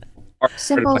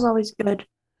 Simple is always good.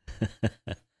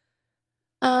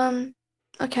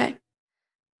 Okay.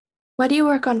 What do you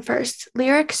work on first?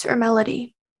 Lyrics or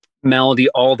melody? Melody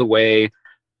all the way.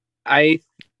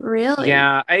 Really?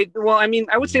 Yeah. I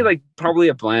would say like probably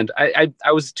a blend. I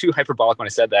was too hyperbolic when I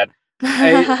said that.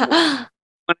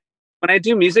 When I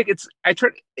do music,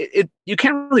 you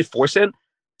can't really force it.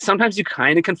 Sometimes you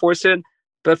kind of can force it,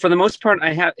 but for the most part,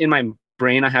 I have in my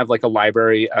brain, I have like a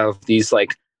library of these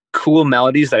like cool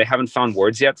melodies that I haven't found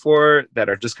words yet for that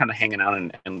are just kind of hanging out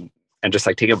and just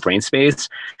like taking up brain space.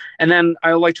 And then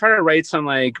I'll like try to write some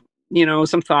like,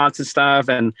 some thoughts and stuff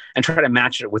and try to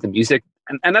match it with the music.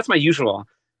 And that's my usual.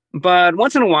 But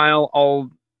once in a while,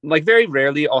 I'll like very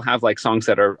rarely I'll have like songs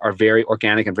that are very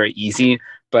organic and very easy,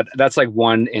 but that's like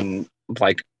one in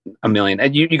like a million.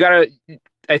 And you gotta,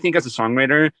 I think as a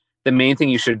songwriter, the main thing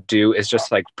you should do is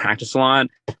just like practice a lot,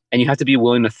 and you have to be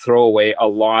willing to throw away a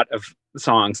lot of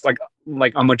songs, like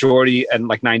a majority and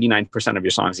like 99% of your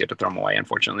songs you have to throw them away,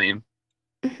 unfortunately.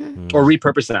 Or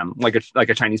repurpose them like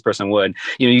a Chinese person would.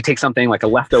 You take something like a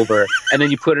leftover and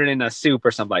then you put it in a soup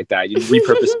or something like that. You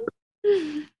repurpose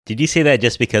it. Did you say that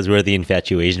just because we're the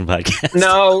Infatuasian podcast?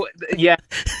 No, yeah.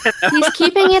 He's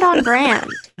keeping it on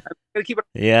brand.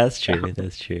 Yeah, that's true.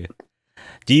 That's true.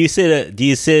 Do you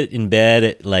sit in bed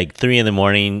at like 3 a.m.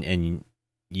 and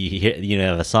you hear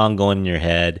have a song going in your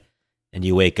head and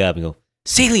you wake up and go,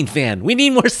 ceiling fan, we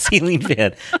need more ceiling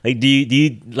fan? Like do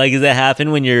you like, does that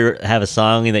happen when you have a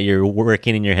song that you're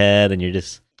working in your head and you're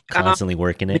just constantly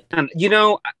working it?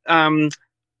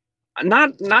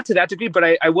 Not to that degree, but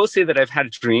I will say that I've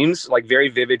had dreams, like very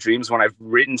vivid dreams when I've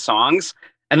written songs,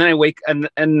 and then I wake and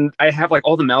I have like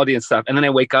all the melody and stuff, and then I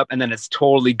wake up and then it's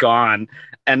totally gone,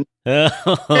 and then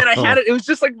I had it was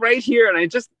just like right here, and it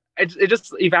just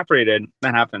evaporated.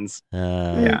 That happens.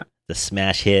 Yeah, the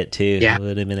smash hit too. Yeah,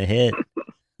 would have been a hit.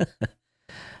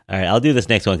 All right, I'll do this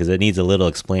next one because it needs a little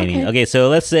explaining. Okay, so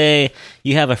let's say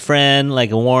you have a friend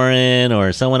like a Warren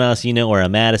or someone else or a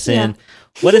Madison. Yeah.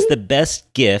 What is the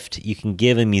best gift you can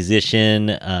give a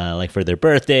musician, like for their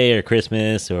birthday or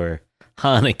Christmas or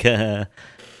Hanukkah?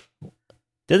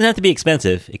 Doesn't have to be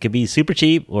expensive. It could be super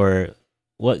cheap. Or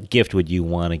what gift would you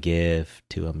want to give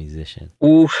to a musician?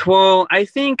 Ooh, well, I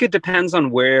think it depends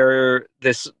on where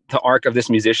the arc of this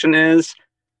musician is.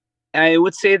 I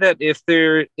would say that if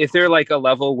they're like a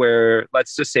level where,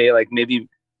 let's just say like maybe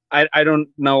I don't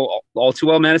know all too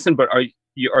well, Madison, but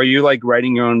are you like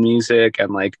writing your own music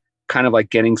and like kind of like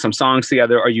getting some songs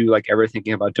together? Are you like ever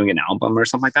thinking about doing an album or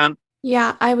something like that?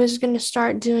 Yeah, I was going to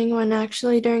start doing one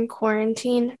actually during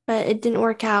quarantine, but it didn't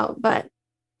work out, but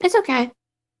it's okay.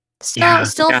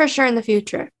 Still for sure in the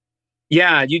future.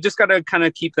 Yeah, you just got to kind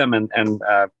of keep them and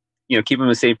keep them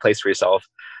in a safe place for yourself.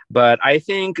 But I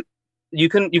think you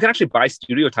can actually buy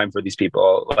studio time for these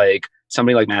people, like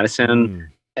somebody like Madison.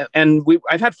 And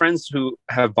I've had friends who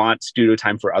have bought studio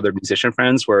time for other musician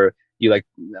friends where you like,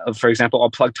 for example, I'll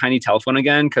plug Tiny Telephone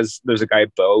again because there's a guy,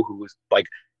 Bo, who's like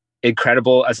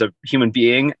incredible as a human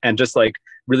being and just like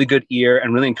really good ear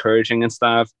and really encouraging and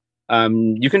stuff.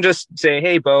 You can just say,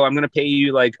 hey, Bo, I'm going to pay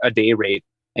you like a day rate.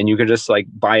 And you can just like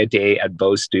buy a day at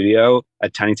Bo's studio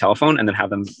at Tiny Telephone and then have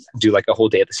them do like a whole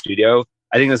day at the studio.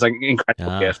 I think that's like an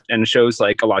incredible gift and it shows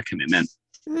like a lot of commitment.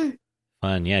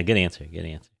 Fun. Yeah, good answer.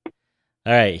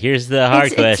 All right, here's the hard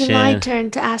It's my question.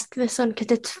 turn to ask this one because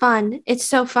it's fun. It's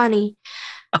so funny.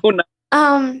 Oh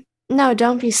no. No,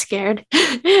 don't be scared.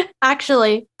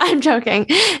 Actually, I'm joking.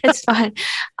 It's fine.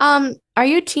 Are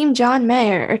you team John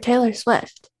Mayer or Taylor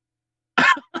Swift?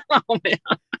 Oh man.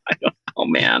 I don't know,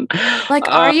 man. Like,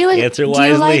 are you Answer do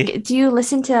you wisely. do you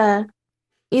listen to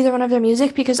either one of their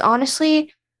music? Because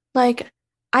honestly, like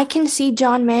I can see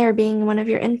John Mayer being one of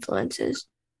your influences.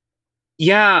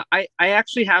 Yeah, I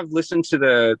actually have listened to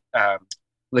the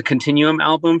Continuum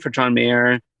album for John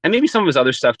Mayer and maybe some of his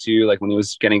other stuff too, like when he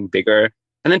was getting bigger.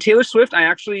 And then Taylor Swift, I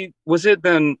actually was it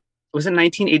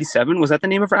 1987? Was that the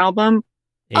name of her album?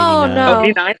 Oh 89. Oh, no.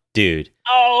 89?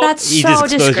 That's Oh, You so just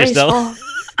exposed disgraceful. yourself.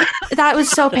 That was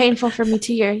so painful for me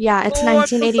to hear. Yeah, it's I'm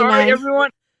so sorry, 1989. everyone.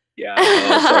 Yeah.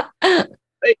 Oh,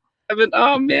 sorry. Evan.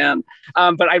 Oh man.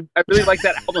 But I really like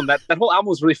that album. That whole album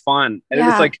was really fun. And it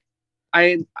was Yeah. like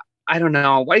I I don't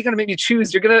know. Why are you gonna make me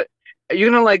choose? You're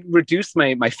gonna like reduce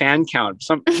my fan count.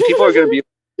 Some people are gonna be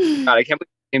God, I can't believe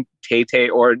Team Tay Tay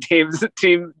or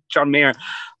Team John Mayer.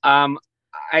 Um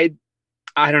I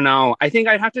I don't know. I think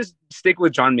I'd have to stick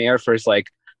with John Mayer for his like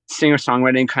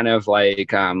singer-songwriting kind of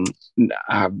like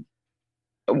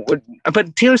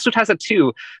but Taylor Swift has it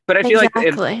too. But I feel like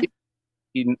Exactly.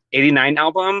 in 89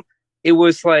 album, it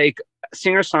was like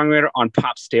singer-songwriter on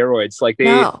pop steroids. Like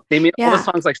No. they made all the Yeah.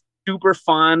 songs like super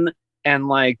fun and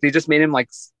like they just made him like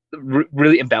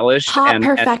really embellished Pop and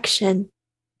perfection.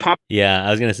 Yeah,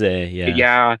 I was gonna say, yeah.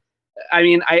 yeah. I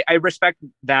mean, I respect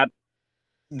that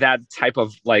type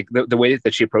of like the way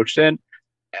that she approached it.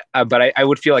 But I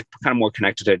would feel like kind of more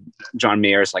connected to John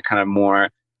Mayer's like kind of more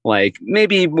like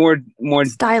maybe more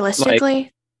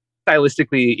Stylistically.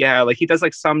 stylistically, yeah, like he does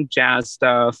like some jazz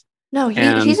stuff. No,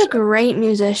 And he's a great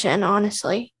musician,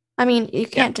 honestly. I mean, you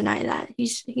can't deny that.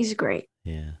 He's great.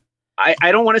 Yeah.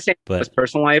 I don't want to say But- his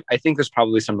personal life. I think there's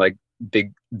probably some like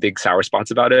big sour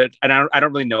spots about it, and I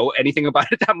don't really know anything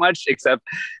about it that much, except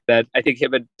that I think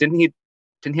him. Didn't he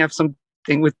have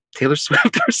something with Taylor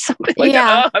Swift or something like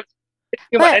Yeah. that? Oh, I'm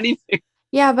thinking about But- anything.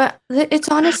 Yeah, but it's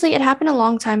honestly, it happened a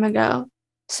long time ago.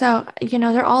 So,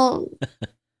 they're all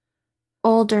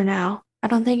older now. I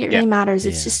don't think it really matters.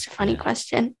 It's Yeah, just a funny yeah.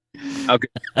 question. Okay.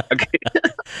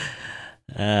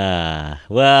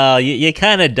 Well, you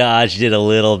kind of dodged it a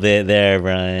little bit there,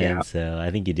 Brian. Yeah. So I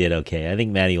think you did okay. I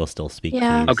think Maddie will still speak Yeah.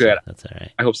 to you. Oh, good. So that's all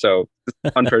right. I hope so.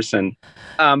 Fun person.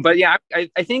 But yeah,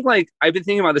 I think like I've been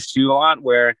thinking about this too a lot,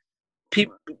 where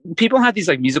people have these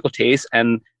like musical tastes,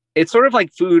 and it's sort of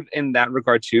like food in that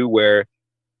regard too, where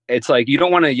it's like you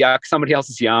don't want to yuck somebody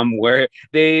else's yum, where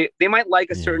they might like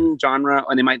a Yeah. certain genre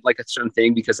and they might like a certain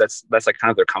thing because that's like kind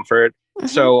of their comfort. Mhm.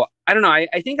 So I don't know.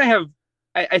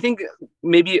 I think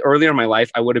maybe earlier in my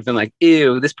life I would have been like,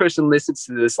 ew, this person listens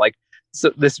to this like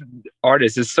this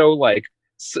artist is so like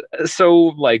so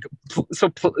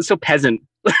peasant,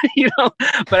 you know.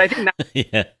 But I think now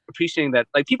Yeah. appreciating that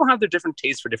like people have their different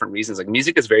tastes for different reasons. Like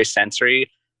music is very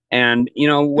sensory, and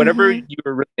whatever Mhm.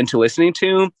 you're really into listening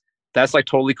to, that's like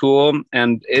totally cool.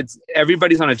 And it's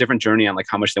everybody's on a different journey on like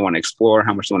how much they want to explore,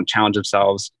 how much they want to challenge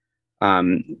themselves.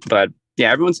 But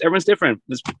yeah, everyone's different.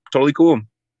 It's totally cool.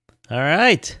 All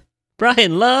right.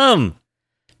 Brian Lum,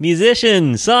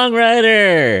 musician,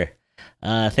 songwriter.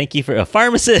 Thank you for a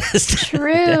pharmacist.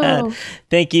 True.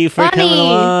 Thank you for coming Bunny.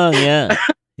 along. Yeah.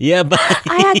 Yeah, Bunny.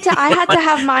 I had to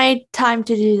have my time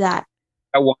to do that.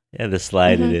 Yeah, the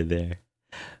slide Mhm. it in there.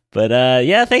 But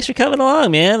yeah, thanks for coming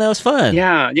along, man. That was fun.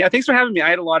 Yeah. Thanks for having me. I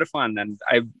had a lot of fun, and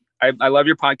I love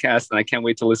your podcast, and I can't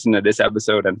wait to listen to this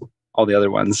episode and all the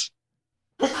other ones.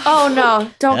 Oh no,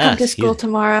 don't Ah, come to school excuse-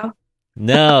 tomorrow.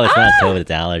 No, it's not COVID.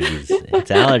 It's allergies.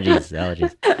 It's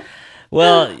allergies.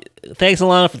 Well, thanks a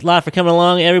lot for coming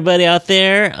along, everybody out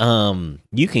there.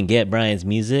 You can get Brian's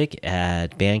music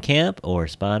at Bandcamp or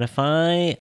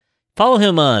Spotify. Follow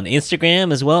him on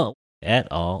Instagram as well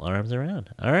at All Arms Around.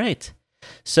 All right.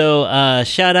 So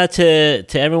shout out to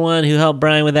everyone who helped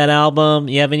Brian with that album.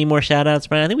 You have any more shout outs,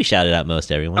 Brian? I think we shouted out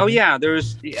most everyone. Oh yeah,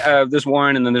 there's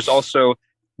Warren, and then there's also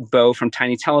Bo from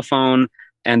Tiny Telephone,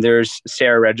 and there's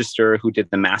Sarah Register who did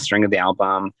the mastering of the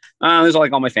album. There's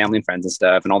like all my family and friends and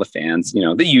stuff, and all the fans.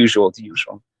 The usual.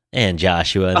 And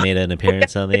Joshua made an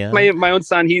appearance on the album. My own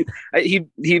son, he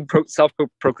self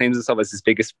proclaims himself as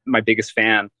my biggest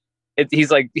fan.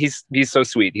 He's so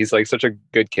sweet. He's like such a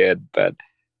good kid, but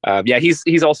yeah,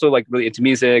 he's also like really into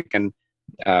music, and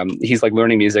he's like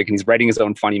learning music, and he's writing his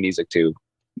own funny music too.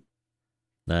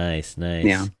 Nice.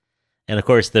 Yeah. And of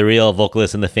course, the real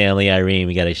vocalist in the family, Irene.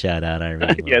 We got to shout out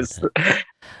Irene. Yes. All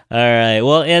right.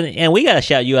 Well, and we got to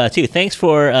shout you out too. Thanks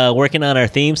for working on our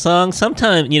theme song.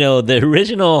 Sometime, the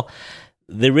original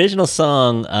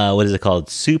song, what is it called?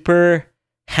 Super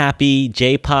Happy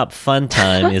J-Pop Fun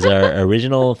Time is our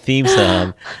original theme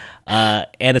song.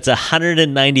 And it's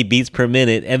 190 beats per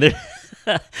minute. And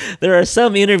there are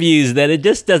some interviews that it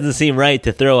just doesn't seem right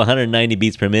to throw 190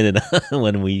 beats per minute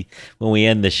when we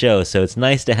end the show. So it's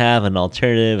nice to have an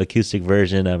alternative acoustic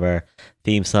version of our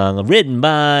theme song written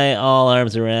by All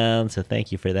Arms Around. So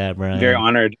thank you for that, Brian. Very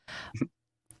honored.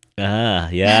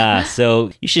 Yeah.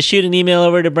 So you should shoot an email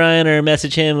over to Brian or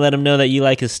message him, let him know that you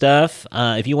like his stuff.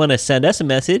 If you want to send us a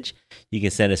message, you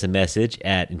can send us a message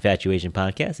at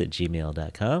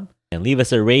infatuationpodcast@gmail.com and leave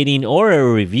us a rating or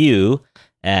a review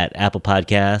at Apple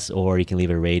Podcasts, or you can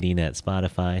leave a rating at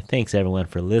Spotify. Thanks everyone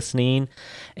for listening.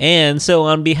 And so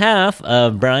on behalf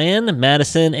of Brian,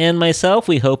 Madison, and myself,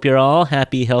 we hope you're all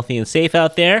happy, healthy, and safe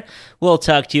out there. We'll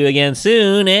talk to you again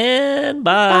soon, and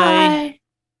bye.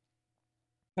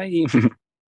 Bye. Bye.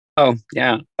 Oh,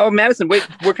 yeah. Oh, Madison, wait,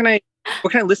 where can I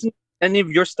listen to any of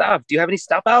your stuff? Do you have any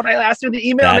stuff out? I asked you in the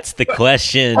email. That's the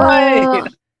question. Right.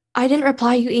 I didn't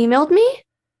reply. You emailed me?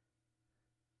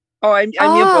 Oh, I mean,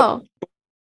 Oh.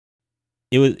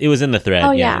 It was in the thread.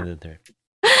 Oh, yeah. yeah. In the thread.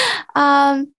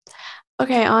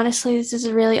 Okay, honestly, this is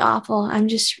really awful. I'm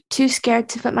just too scared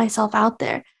to put myself out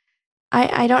there.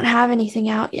 I don't have anything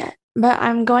out yet, but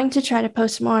I'm going to try to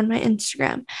post more on my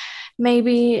Instagram.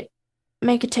 Maybe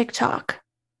make a TikTok,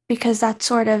 because that's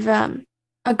sort of a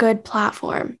good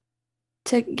platform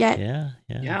to get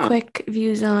Yeah. quick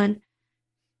views on.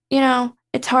 You know,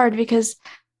 it's hard because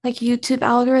like YouTube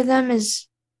algorithm is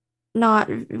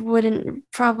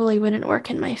probably wouldn't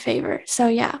work in my favor. So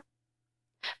yeah.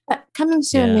 But coming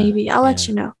soon, Yeah, maybe. I'll let yeah.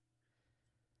 you know.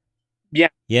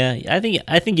 Yeah, I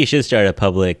think you should start a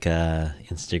public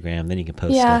Instagram. Then you can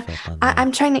post Yeah, stuff up on there.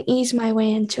 I'm trying to ease my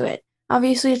way into it.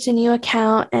 Obviously, it's a new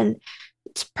account and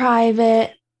it's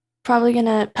private. Probably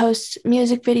gonna post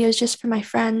music videos just for my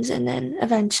friends and then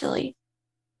eventually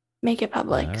make it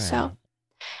public. All So right.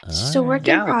 it's just a All work right.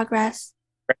 in Yeah. progress.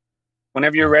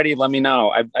 Whenever you're ready, let me know.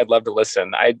 I'd love to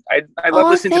listen. I love Oh,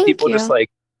 listening to thank people you. just like,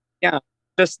 yeah,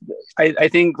 just I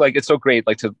think like it's so great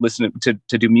like to listen to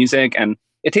do music, and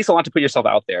it takes a lot to put yourself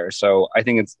out there. So I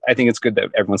think it's good that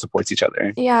everyone supports each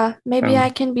other. Yeah, maybe I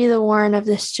can be the Warren of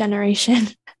this generation.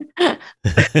 Yeah,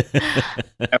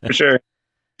 for sure.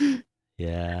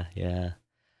 Yeah.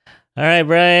 All right,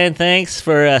 Brian. Thanks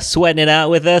for sweating it out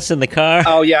with us in the car.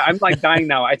 Oh yeah, I'm like dying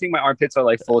now. I think my armpits are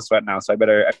like full of sweat now, so I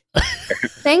better.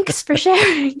 Thanks for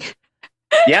sharing.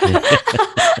 Yeah.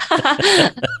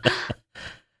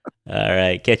 All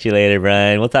right. Catch you later,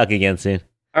 Brian. We'll talk again soon.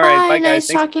 All right, bye guys. Nice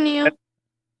Thanks. talking to you.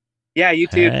 Yeah, you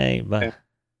All too. right. Bye. All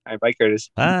right, bye, Curtis.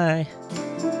 Bye.